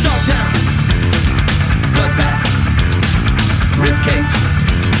we play. Dogtown, bloodbath, ribcage,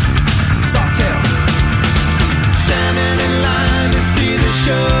 soft tail. Standing in line to see the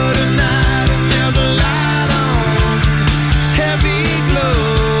show tonight, and there's a light on, heavy glow.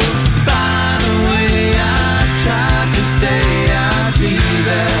 By the way, I tried to say I'd be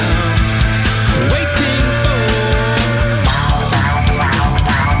there, waiting for.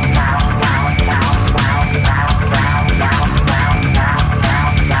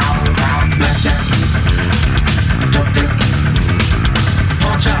 Blackjack, dope dick,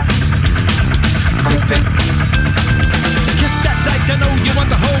 pawn chop, quick pick. Kiss that dyke, I know you want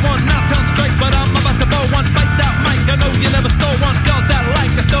the whole one. Now turn straight, but I'm about to blow one. Bite that mic, I know you never stole one. Girls that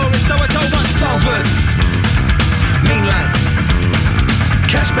like the story, so I told one. Salford, mean line,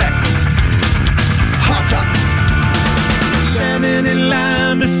 cashback, hot top. Standing in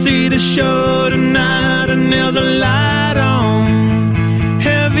line to see the show tonight, and there's a light on,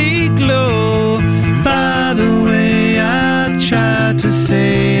 heavy glow. By the way, I tried to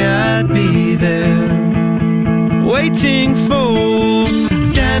say I'd be there, waiting for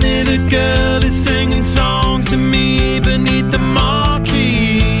Danny the girl is singing songs to me beneath the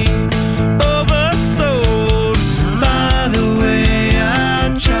marquee. Oversold. By the way,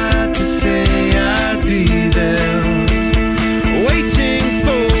 I tried to say I'd be there, waiting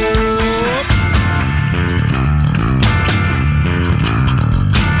for.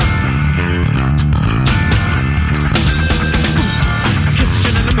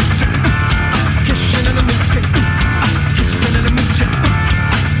 Kissing in the mood, kissing in the mood, kissing in the mood, kissing in the mood,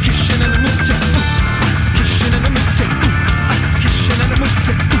 kissing in the mood, kissing in the mood,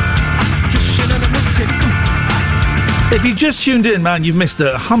 kissing in the mood. If you just tuned in, man, you've missed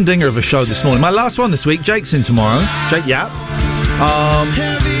a humdinger of a show this morning. My last one this week. Jake's in tomorrow. Jake Yap.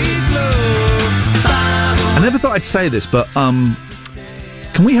 I never thought I'd say this, but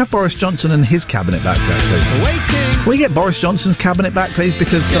can we have Boris Johnson and his cabinet back there, please? Can we get Boris Johnson's cabinet back, please?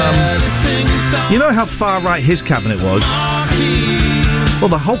 Because you know how far right his cabinet was? Well,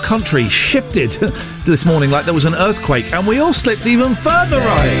 the whole country shifted this morning like there was an earthquake, and we all slipped even further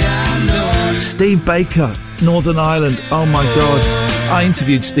right. Steve Baker, Northern Ireland. Oh my God. I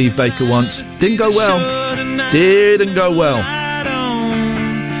interviewed Steve Baker once. Didn't go well. Didn't go well.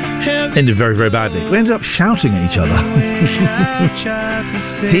 Ended very, very badly. We ended up shouting at each other.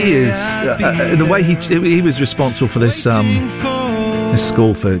 He is the way he was responsible for this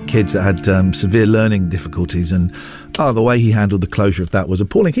school for kids that had severe learning difficulties, and the way he handled the closure of that was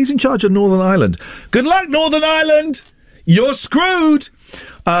appalling. He's in charge of Northern Ireland. Good luck, Northern Ireland. You're screwed.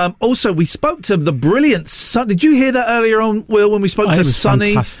 Also, we spoke to the brilliant Sun. Did you hear that earlier on, Will, when we spoke to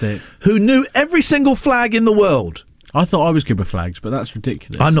Sonny, fantastic, who knew every single flag in the world? I thought I was good with flags, but that's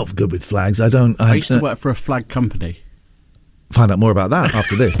ridiculous. I'm not good with flags. I used to work for a flag company. Find out more about that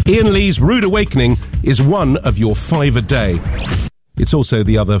after this. Ian Lee's Rude Awakening is one of your 5 a day. It's also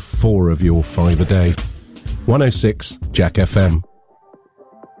the other 4 of your 5 a day. 106 Jack FM.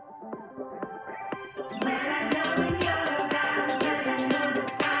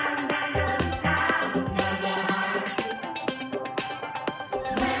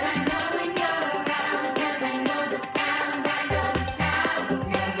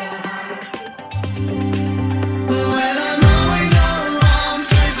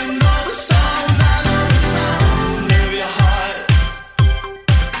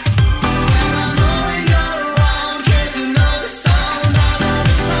 Sound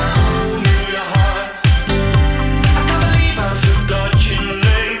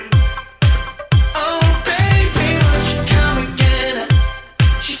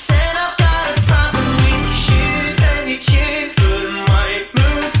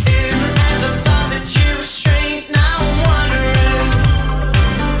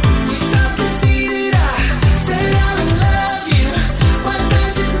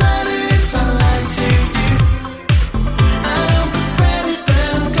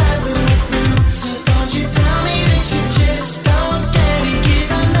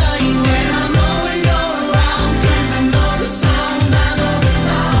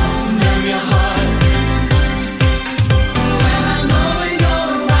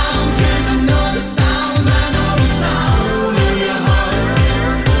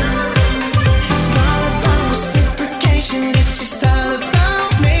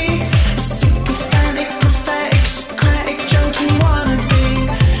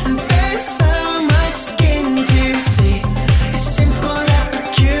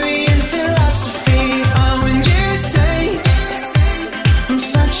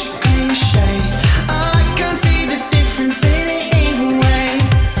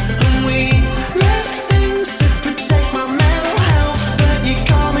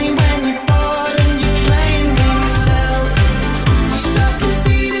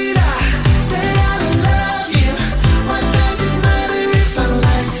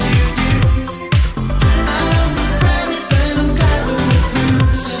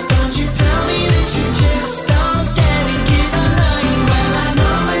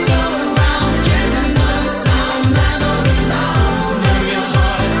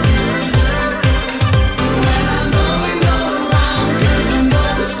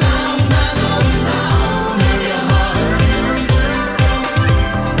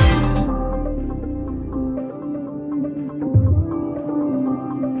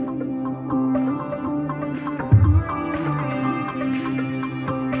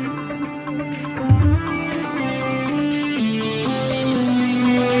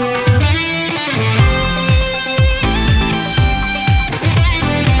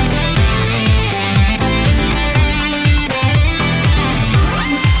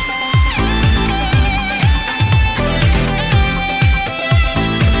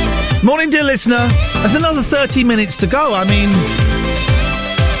Morning, dear listener. There's another 30 minutes to go. I mean,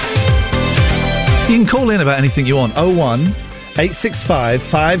 you can call in about anything you want. 01 865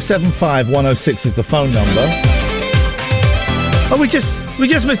 575 106 is the phone number. Oh, we just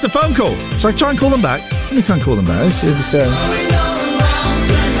missed a phone call. Shall I try and call them back? Let me try and call them back. Let's see if it's,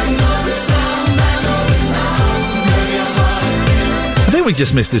 I think we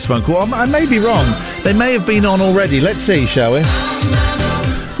just missed this phone call. I may be wrong. They may have been on already. Let's see, shall we?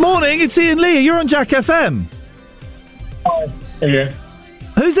 Morning, it's Ian Lee. You're on Jack FM. Hi, Ian.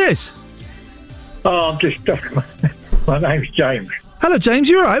 Who's this? Oh, I'm just... my name's James. Hello, James.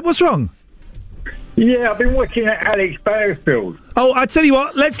 You all right? What's wrong? Yeah, I've been working at Alex Barrowfield. Oh, I tell you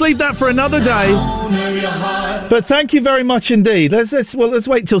what. Let's leave that for another day. But thank you very much indeed. Let's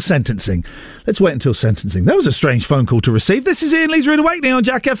wait till sentencing. That was a strange phone call to receive. This is Ian Lee's Rude Awakening on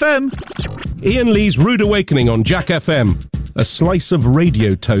Jack FM. Ian Lee's Rude Awakening on Jack FM. A slice of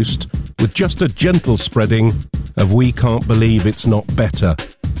radio toast with just a gentle spreading of We Can't Believe It's Not Better.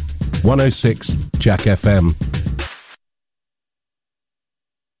 106 Jack FM.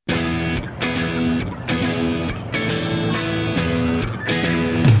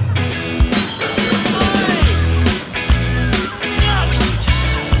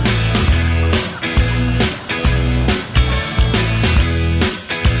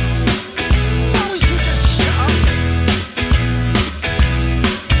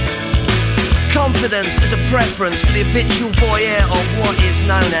 Confidence is a preference for the habitual voyeur of what is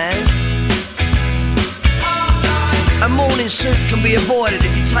known as. A morning suit can be avoided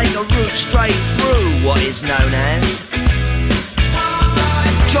if you take a route straight through what is known as.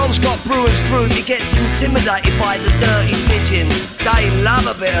 John Scott Brewer's group, he gets intimidated by the dirty pigeons. They love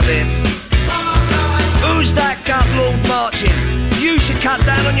a bit of him. Who's that gut lord marching? You should cut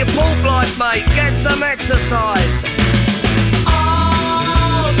down on your pork life, mate. Get some exercise.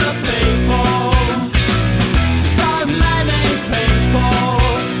 All the people.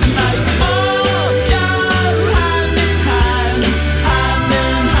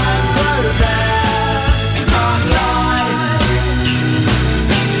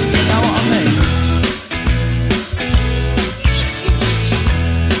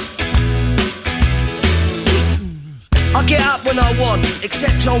 I get up when I want,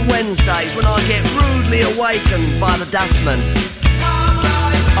 except on Wednesdays when I get rudely awakened by the dustman.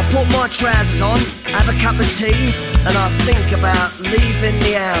 I put my trousers on, have a cup of tea, and I think about leaving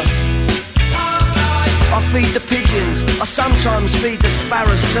the house. I feed the pigeons, I sometimes feed the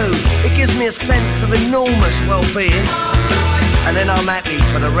sparrows too. It gives me a sense of enormous well-being. And then I'm happy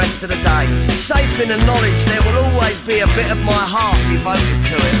for the rest of the day, safe in the knowledge there will always be a bit of my heart devoted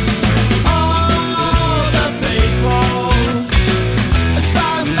to it. All the people.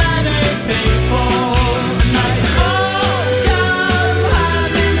 So many people, and they all go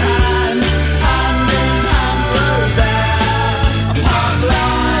hand in hand through their park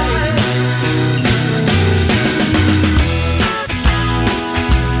life.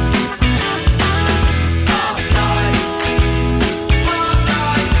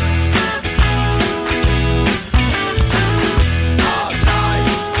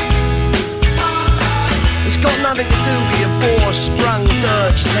 It's got nothing to do with your four-sprung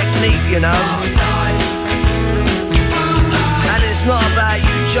dirge technique, you know. And it's not about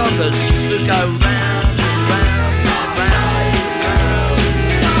you joggers who go round, round, round, round.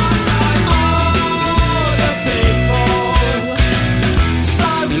 All the people,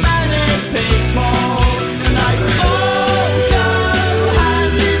 so many people, and they all go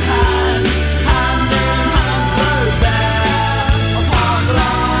hand in hand through their park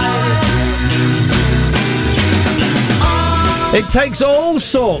life. It takes all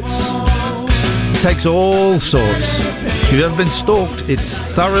sorts. If you've ever been stalked, it's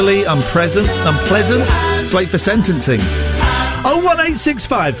thoroughly unpleasant. Let's wait for sentencing.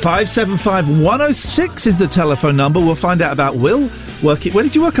 01865 575 106 is the telephone number. We'll find out about Will. Where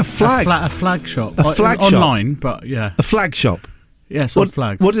did you work? A flag shop. A flag shop. Online, but yeah. A flag shop. Yes, on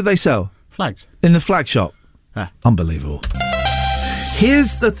flags. What did they sell? Flags. In the flag shop. Yeah. Unbelievable.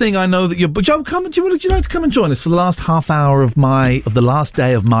 Here's the thing I know that you're... Joe, would you like to come and join us for the last half hour of the last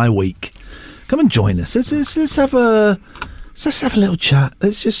day of my week? Come and join us. Let's have a little chat.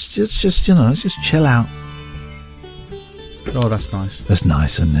 Let's just chill out. Oh, that's nice. That's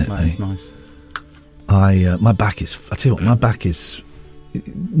nice, isn't it? That's nice. My back is... I tell you what, my back is...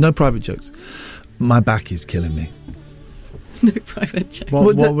 No private jokes. My back is killing me. No private jokes. What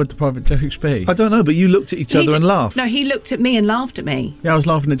would the private jokes be? I don't know, but you looked at each other and laughed. No, he looked at me and laughed at me. Yeah, I was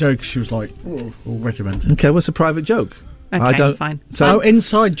laughing at Joe because she was like, all regimented. Okay, what's a private joke? Okay, fine. So,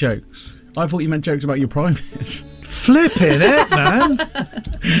 inside jokes. I thought you meant jokes about your privates. Flipping it,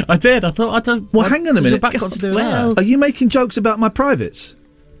 man. I did. I thought I don't. Well, hang on a minute. Back got to do that. Are you making jokes about my privates?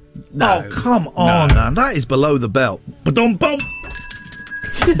 No. Oh, come on, man. That is below the belt. Ba-dum-bum.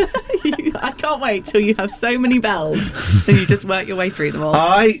 I can't wait till you have so many bells and you just work your way through them all.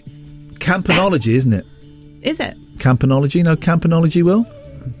 Campanology, isn't it? Is it? Campanology? No, Campanology, Will?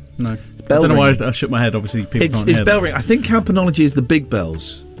 No. It's bell I don't know ringing. why I shook my head. Obviously, people can't It's hear bell that. ring. I think Campanology is the big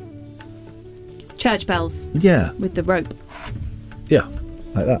bells. Church bells. Yeah. With the rope. Yeah.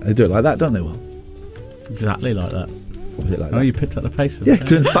 Like that. They do it like that, don't they, Will? Exactly like that. Is it like Oh, that? you picked up the pace of Yeah, it.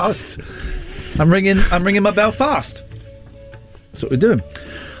 doing fast. I'm ringing my bell fast. That's what we're doing.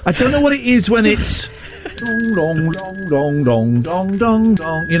 I don't know what it is when it's dong dong dong dong dong dong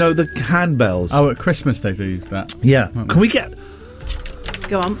dong. You know, the handbells. Oh, at Christmas they do that. Yeah. Can we get?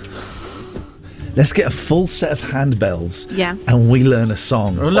 Go on. Let's get a full set of handbells. Yeah. And we learn a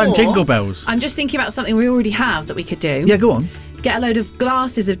song. Or learn jingle bells. I'm just thinking about something we already have that we could do. Yeah, go on. Get a load of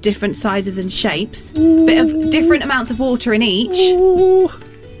glasses of different sizes and shapes. Bit of different amounts of water in each.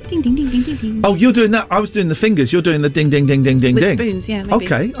 Ding, ding, ding, ding, ding, ding. Oh, you're doing that. I was doing the fingers. You're doing the ding, ding, ding, ding, ding, With ding. spoons, yeah, maybe.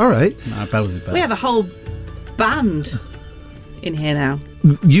 Okay, all right. Nah, bells is better. We have a whole band in here now.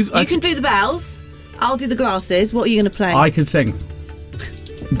 You can do the bells. I'll do the glasses. What are you going to play? I can sing.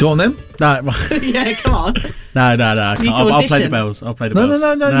 Go on then. No. Yeah, come on. No. I can't. Need to I'll play the audition. bells. I'll play the No, bells.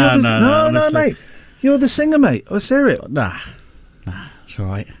 no, no, honestly. mate. You're the singer, mate. Let's hear it. Nah, it's all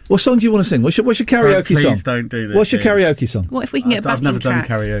right. What song do you want to sing? What's your karaoke song? Please don't do this. What's your Ian. karaoke song? What if we can get a I've backing never done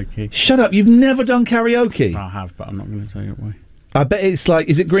track? karaoke. Shut up! You've never done karaoke. I have, but I'm not going to tell you why. I bet it's like,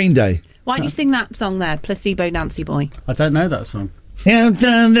 is it Green Day? Why don't you sing that song there, Placebo Nancy Boy? I don't know that song. I've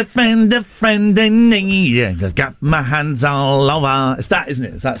done the friend in need. I've got my hands all over. It's that, isn't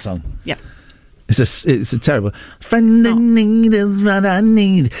it? It's that song. Yeah. It's a terrible friend in need is what I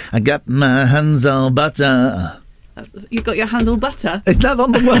need. I got my hands all butter. You've got your hands all butter. Is that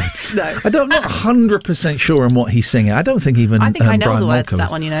on the words? No. I'm not 100% sure on what he's singing. I don't think even. I think I know Brian the words to Molko that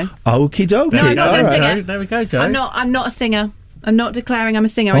is. one, you know. Okie dokie. No, I'm not going to sing it. There we go, Joe. I'm not a singer. I'm not declaring I'm a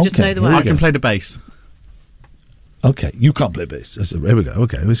singer. I just Okay, know the here we words. I can play the bass. Okay, you can't play bass. Here we go.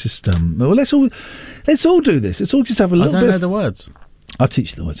 Okay, let's just well, let's all do this. Let's all just have a I little don't bit. know the words. I'll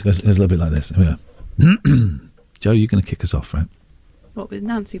teach you the words. It goes a little bit like this. Here we go. Joe, you're going to kick us off, right? What with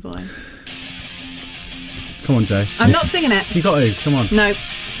Nancy Boy? Come on, Joe. I'm not singing it. You got to. Come on. No.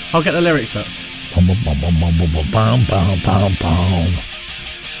 I'll get the lyrics up. Bum, bum, bum, bum, bum, bum, bum, bum, bum, bum.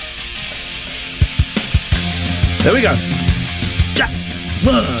 There we go. Jack.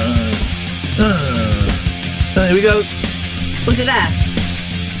 There we go. Was it there?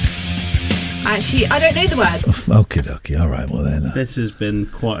 Actually, I don't know the words. Okie dokie. All right. Well then. This has been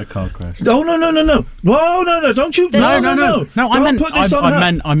quite a car crash. Oh no! Whoa! No! Don't you? No. Don't I meant. put this on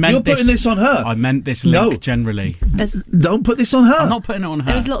her. I meant You're this, putting this on her. I meant this link generally. Don't put this on her. I'm not putting it on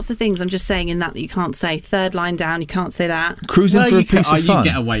her. There's lots of things I'm just saying in that you can't say. Third line down, you can't say that. Cruising for a piece of fun.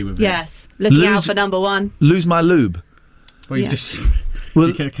 You get away with it. Yes. Looking out for number one. Lose my lube. Well, you Yeah. just. Well,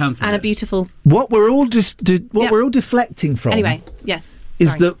 you get cancelled. And a beautiful. What we're all Yeah. we're all deflecting from. Anyway, yes.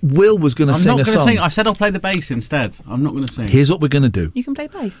 Is that Will was going to sing a I'm not going to song. sing. I said I'll play the bass instead. I'm not going to sing. Here's what we're going to do. You can play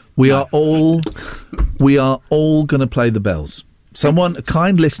bass. We are all going to play the bells. Someone, a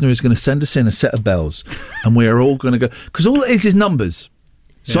kind listener, is going to send us in a set of bells, and we are all going to go, because all it is numbers.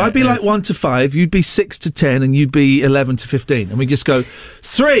 So Yeah, I'd be like 1 to 5, you'd be 6 to 10, and you'd be 11 to 15, and we just go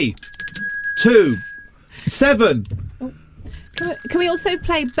 3, 2, 7. Can we also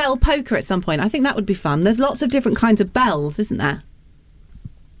play bell poker at some point? I think that would be fun. There's lots of different kinds of bells, isn't there?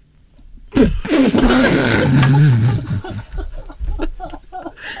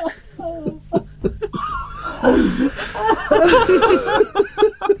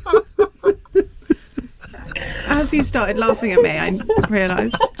 As you started laughing at me, I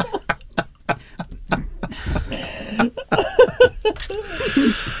realised.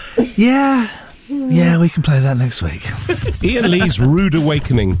 Yeah, we can play that next week. Ian Lee's Rude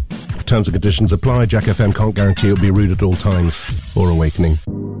Awakening. Terms and conditions apply. Jack FM can't guarantee it'll be rude at all times or awakening.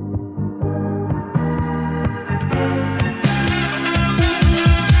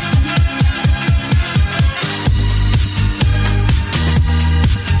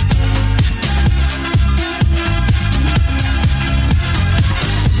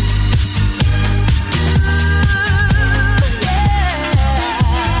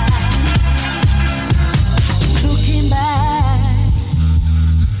 Looking back,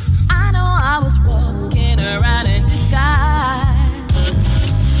 I know I was walking around in disguise.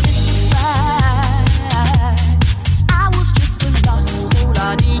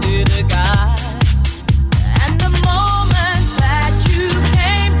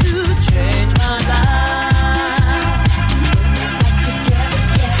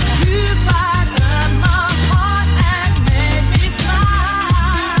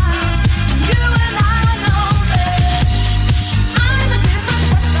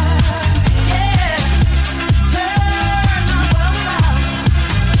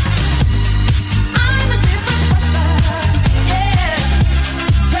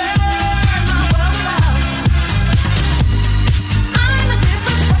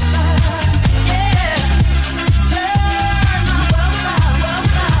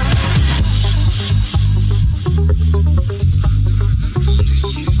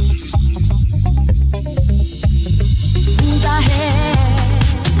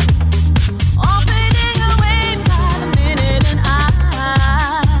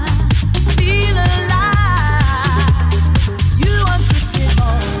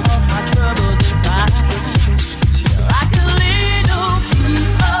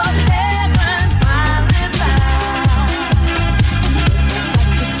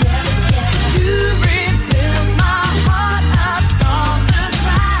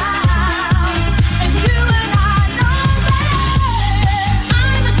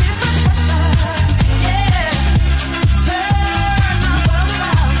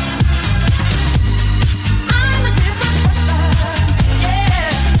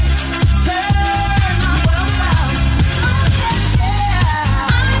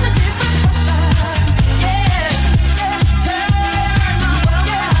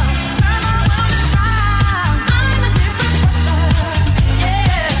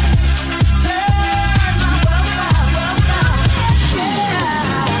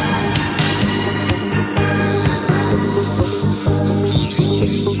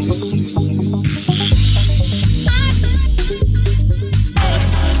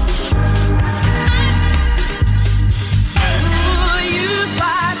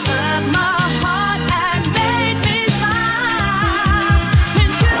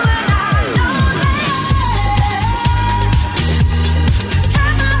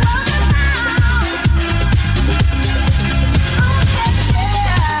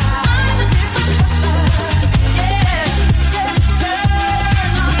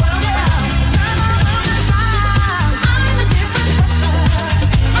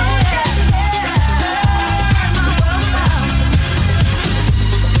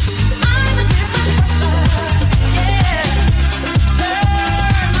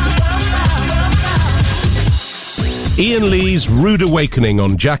 Ian Lee's Rude Awakening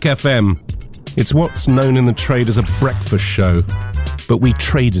on Jack FM. It's what's known in the trade as a breakfast show, but we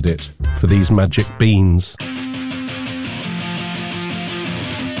traded it for these magic beans.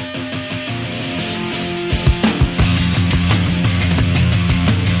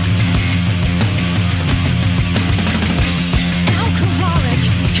 Alcoholic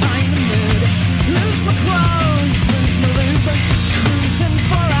kind of mood. Lose my clothes, lose my lube. Cruising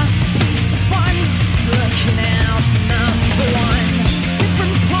for a piece of fun. Looking out for number one.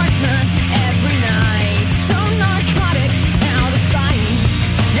 Different partner every night. So narcotic, out of sight.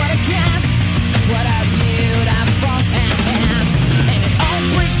 What a guess, what a beautiful ass. And it all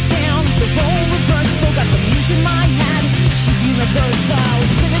breaks down, the role reversal. Got the muse in my head. She's universal,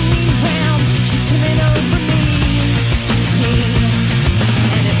 spinning me round. She's coming over me.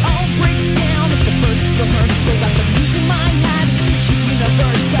 And it all breaks down at the first rehearsal. Got the muse in my head. She's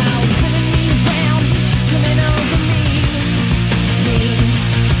universal, spinning me round. She's coming over me.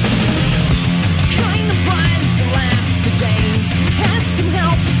 Kind of buzz that lasts for days. Had some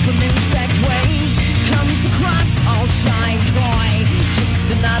help from insect ways. Comes across all shy and coy. Just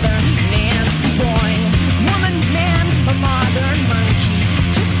another Nancy boy. Woman, man, a modern monkey.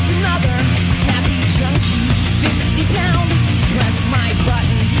 Just another happy junkie. 50-pound, press my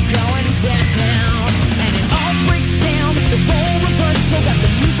button, going down. And it all breaks down, the role reversal. Got the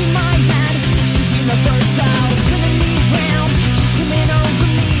muse in my head. She's universal, spinning me round. She's coming over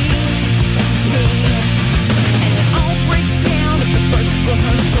me. And it all breaks down at the first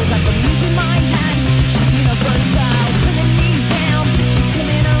rehearsal. Got the muse in my head. She's universal, spinning me round. She's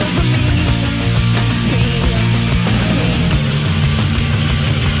coming over me.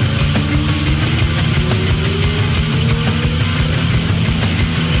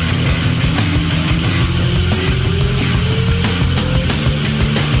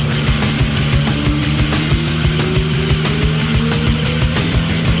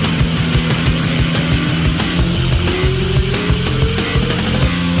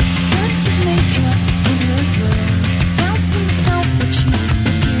 Does his makeup in his room. Douse himself with cheap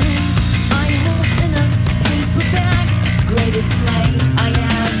perfume. Eye holes in a paper bag. Greatest night I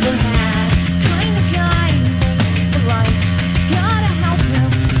ever had. Kind of guy makes for life. Gotta help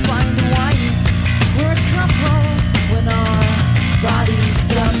him find a wife. We're a couple when our bodies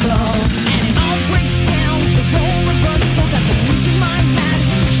double. And it all breaks down. The role reversal. Got the muse in my head.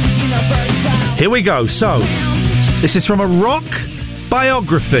 She's universal. Here we go. So, this is from a rock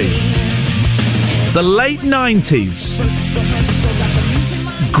biography. The late 90s.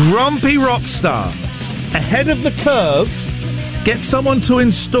 Grumpy rock star. Ahead of the curve. Get someone to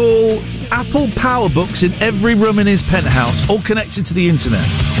install Apple PowerBooks in every room in his penthouse, all connected to the internet.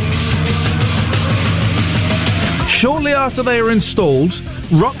 Shortly after they were installed,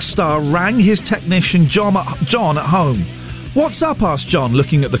 Rockstar rang his technician John at home. "What's up?" asked John,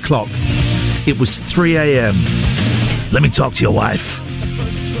 looking at the clock. It was 3 a.m. "Let me talk to your wife."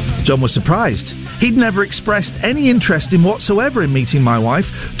 John was surprised. He'd never expressed any interest in whatsoever in meeting my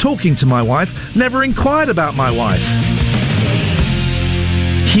wife, talking to my wife, never inquired about my wife.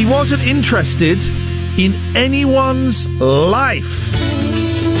 He wasn't interested in anyone's life.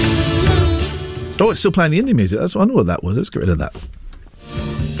 Oh, it's still playing the indie music. I wonder what that was. Let's get rid of that.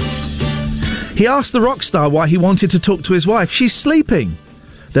 He asked the rock star why he wanted to talk to his wife. "She's sleeping."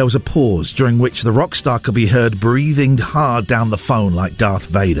 There was a pause, during which the rock star could be heard breathing hard down the phone like Darth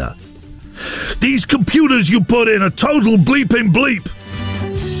Vader. "These computers you put in are total bleeping bleep."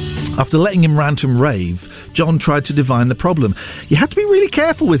 After letting him rant and rave, John tried to divine the problem. You had to be really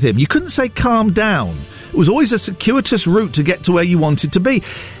careful with him. You couldn't say calm down. It was always a circuitous route to get to where you wanted to be.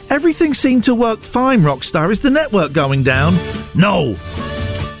 "Everything seemed to work fine, Rockstar. Is the network going down?" "No."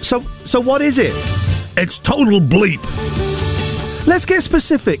 So what is it?" "It's total bleep." "Let's get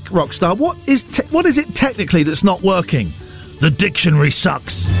specific, Rockstar. What is it technically that's not working?" "The dictionary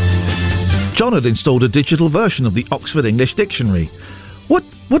sucks." John had installed a digital version of the Oxford English Dictionary.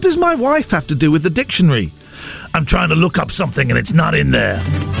 What does my wife have to do with the dictionary?" "I'm trying to look up something and it's not in there."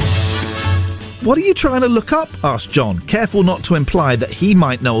 "What are you trying to look up?" asked John, careful not to imply that he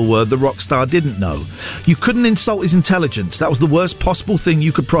might know a word the rock star didn't know. You couldn't insult his intelligence. That was the worst possible thing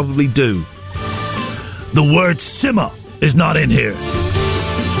you could probably do. "The word simmer is not in here."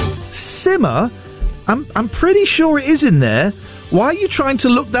 "Simmer? I'm pretty sure it is in there. Why are you trying to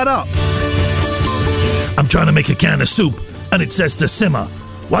look that up?" "I'm trying to make a can of soup and it says to simmer.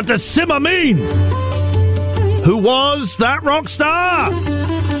 What does simmer mean?" Who was that rock star?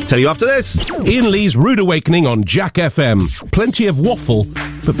 Tell you after this. Ian Lee's Rude Awakening on Jack FM. Plenty of waffle,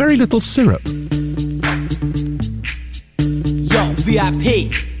 but very little syrup. Yo,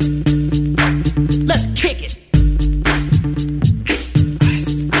 VIP. Let's kick it.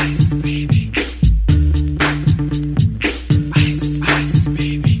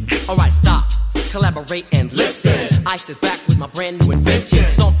 I sit back with my brand new invention.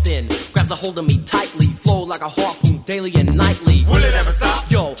 Something grabs a hold of me tightly, flow like a harpoon daily and nightly. Will it ever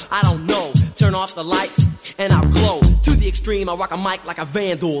stop? Yo, I don't know. Turn off the lights and I'll glow. To the extreme, I rock a mic like a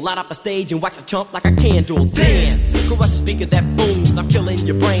vandal. Light up a stage and wax a chump like a candle. Dance, crush a speaker that booms. I'm killing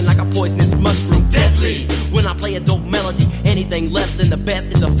your brain like a poisonous mushroom. Deadly, when I play a dope melody. Anything less than the best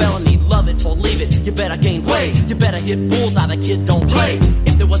is a felony. Love it or leave it, you better gain weight. You better hit bullseye, the kid don't play.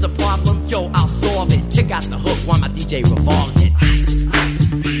 If there was a problem, yo, I'll solve it. Check out the hook while my DJ revolves it. Ice,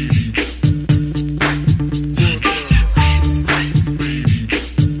 ice,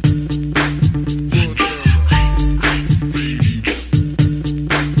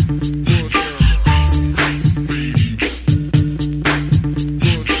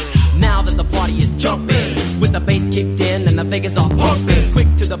 Vegas are pumping, quick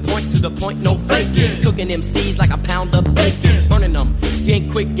to the point, no faking. Cooking MCs like a pound of bacon, burning them. If you ain't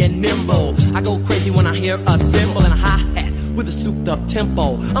quick and nimble, I go crazy when I hear a cymbal and a hi-hat with a souped up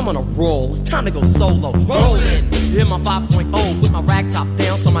tempo. I'm on a roll, it's time to go solo. Rolling, hit my 5.0 with my rag top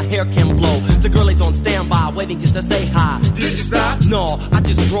down so my hair can blow. The girl is on standby, waiting just to say hi. Did you stop? No, I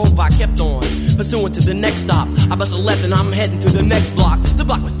just drove by, kept on pursuing to the next stop. I bust a left and I'm heading to the next block. The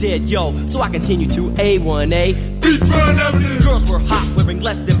block was dead, yo, so I continue to A1A. Beachfront Avenue. Girls were hot, wearing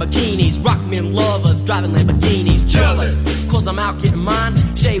less than bikinis. Rock men lovers, driving Lamborghinis. Jealous, cause I'm out getting mine.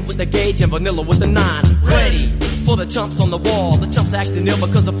 Shade with the gauge and vanilla with the 9. Ready for the chumps on the wall. The chumps acting ill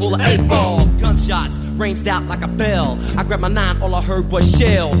because they're full of 8-ball. Gunshots ranged out like a bell. I grabbed my 9, all I heard was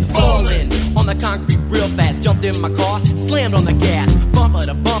shells falling on the concrete real fast. Jumped in my car, slammed on the gas. Bumper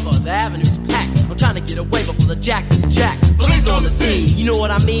to bumper, the avenue's packed. I'm trying to get away before the jack is jacked. Police on the scene, you know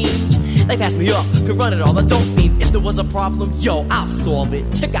what I mean? They passed me up, could run it all, the dope fiends. If there was a problem, yo, I'll solve it.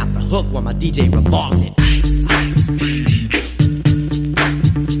 Check out the hook while my DJ revolves it. Ice, ice,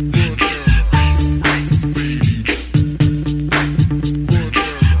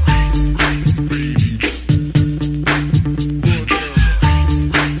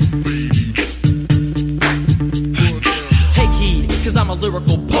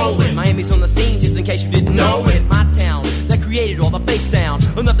 lyrical poet. Miami's on the scene, just in case you didn't know it. My town that created all the bass sound.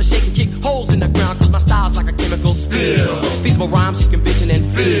 Enough to shake and kick holes in the ground, cause my style's like a chemical spill. Feasible rhymes you can vision and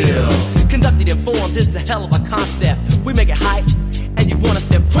feel. Conducted in form, this is a hell of a concept. We make it hype, and you want us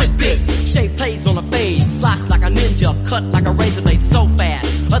to print this. Shape plays on a fade, slice like a ninja, cut like a razor blade so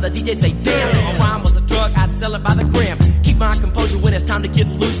fast. Other DJs say, damn, a rhyme was a drug, I'd sell it by the gram. Keep my composure when it's time to get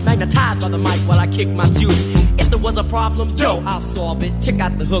loose. Magnetized by the mic while I kick my juice. If there was a problem, yo, I'll solve it. Check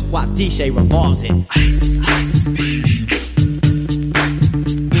out the hook while DJ revolves it. Ice, ice,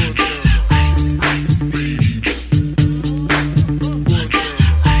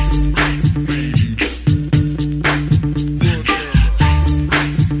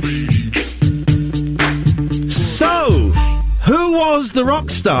 So, who was the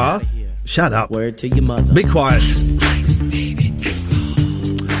rock star? Shut up. Word to your mother. Be quiet.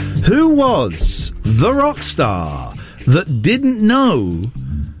 Who was the rock star that didn't know...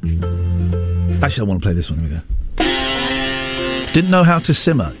 Actually, I want to play this one. Here we go. Didn't know how to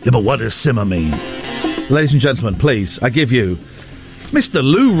simmer. Yeah, but what does simmer mean? Ladies and gentlemen, please, I give you Mr.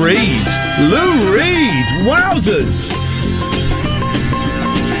 Lou Reed. Lou Reed! Wowzers!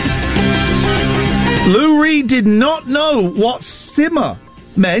 Lou Reed did not know what simmer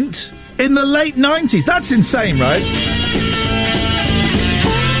meant in the late 90s. That's insane, right?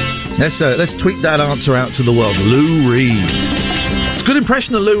 Let's tweet that answer out to the world. Lou Reed. It's a good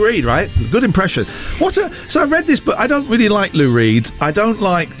impression of Lou Reed, right? Good impression. So I read this book. I don't really like Lou Reed. I don't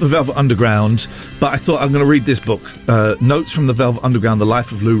like the Velvet Underground, but I thought I'm going to read this book, Notes from the Velvet Underground, The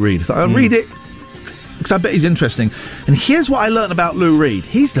Life of Lou Reed. I thought I'll read it because I bet he's interesting. And here's what I learned about Lou Reed.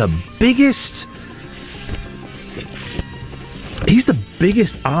 He's the biggest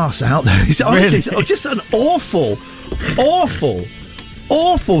arse out there. He's honestly just an awful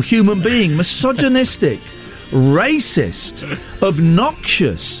human being. Misogynistic, racist,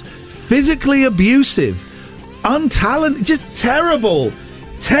 obnoxious, physically abusive, untalented, just terrible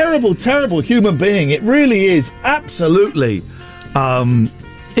human being. It really is absolutely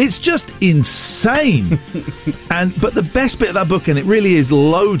it's just insane. But the best bit of that book, and it really is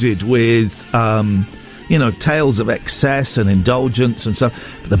loaded with tales of excess and indulgence and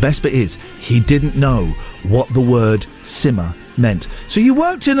stuff. But the best bit is he didn't know what the word simmer meant. So you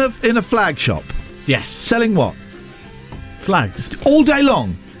worked in a flag shop. Yes. Selling what? Flags. All day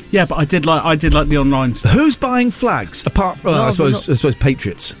long. Yeah, but I did like the online stuff. Who's buying flags apart from I suppose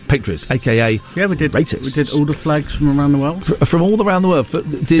Patriots, aka we did racists. We did all the flags from around the world. From all around the world.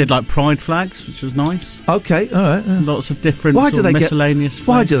 Did like pride flags, which was nice. Okay, all right. Lots of different miscellaneous flags.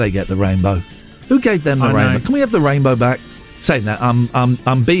 Why do they get the rainbow? Who gave them the I know. rainbow? Can we have the rainbow back? Saying that,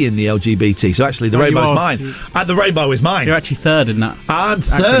 I'm B in the LGBT, so actually the No, you rainbow's are. mine. The rainbow is mine. You're actually third in that. I'm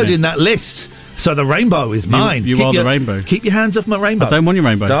third acronym. in that list. So the rainbow is mine. You are the rainbow. Keep your hands off my rainbow. I don't want your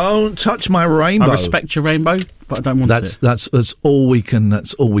rainbow. Don't touch my rainbow. I respect your rainbow, but I don't want it. That's all we can.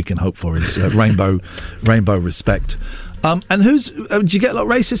 That's all we can hope for is rainbow respect. And who's? Did you get a lot of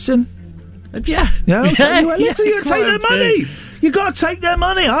racists in? Yeah. Yeah. Okay. Yeah, Listen, you yeah, take their quite a money. You got to take their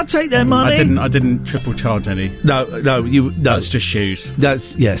money. I'll take their money. I didn't triple charge any. No. That's just shoes.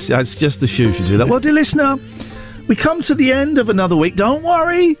 That's just the shoes you do that. Well, dear listener, we come to the end of another week. Don't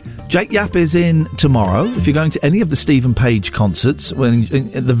worry. Jake Yapp is in tomorrow. If you're going to any of the Stephen Page concerts, when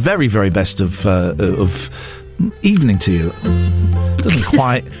the very, very best of evening to you,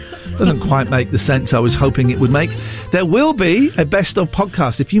 doesn't quite make the sense I was hoping it would make. There will be a best of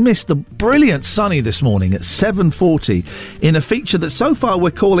podcast. If you missed the brilliant Sunny this morning at 7:40 in a feature that so far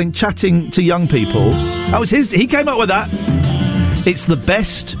we're calling Chatting to Young People. That was he came up with that. It's the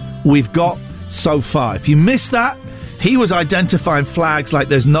best we've got so far. If you missed that, he was identifying flags like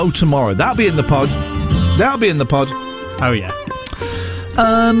there's no tomorrow. That'll be in the pod. Oh, yeah.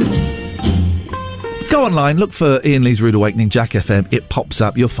 Go online, look for Ian Lee's Rude Awakening, Jack FM. It pops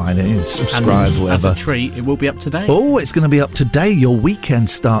up. You'll find it. Subscribe, And whatever. as a treat, it will be up today. Oh, it's going to be up today. Your weekend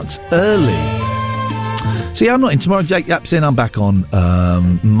starts early. See, I'm not in tomorrow. Jake Yapp's in. I'm back on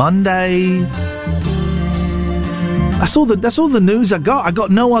Monday. That's all the news I got. I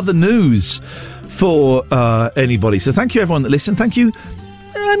got no other news for anybody. So thank you, everyone that listened. Thank you,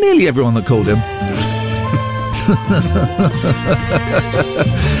 nearly everyone that called him.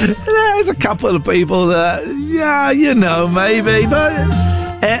 There's a couple of people that, maybe,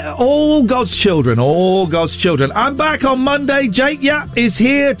 but all God's children. I'm back on Monday. Jake Yapp is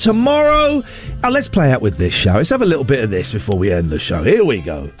here tomorrow. Let's play out with this, shall we? Let's have a little bit of this before we end the show. Here we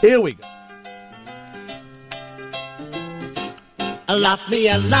go. Laugh me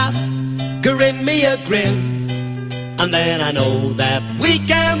a laugh, grin me a grin, and then I know that we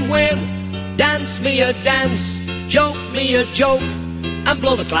can win. Dance me a dance, joke me a joke, and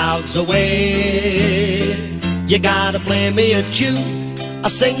blow the clouds away. You gotta play me a tune, or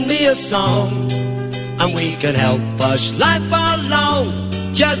sing me a song, and we can help push life along.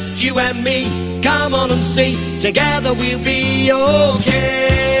 Just you and me, come on and see, together we'll be okay.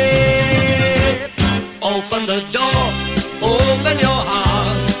 Open the door, open your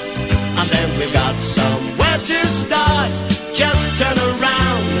heart, and then we've got somewhere to start. Just turn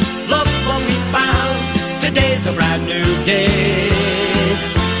around, look what we found. Today's a brand new day.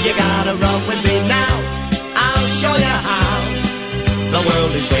 You gotta run with me now, I'll show you how. The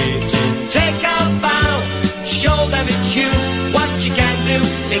world is waiting, take a bow. Show them it's you, what you can do.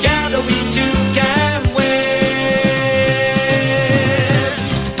 Together we two can win.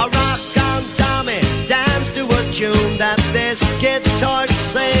 A rock on Tommy, dance to a tune that this guitar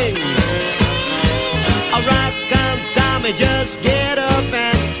sings. A rock on Tommy, just get up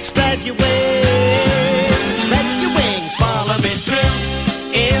and spread your wings. Spread your wings, follow me through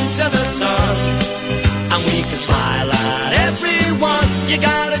into the sun, and we can smile at everyone. You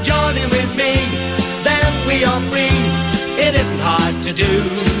gotta join in with me, then we are free. It isn't hard to do.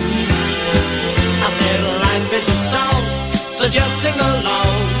 I said life is a song, so just sing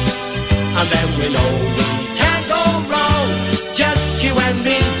along, and then we know we can't go wrong. Just you and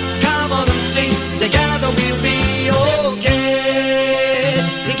me, come on and sing. Together we'll be okay.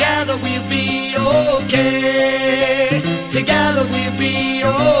 Together we'll be okay. Together we'll be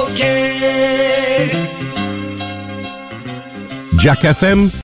okay. Jack FM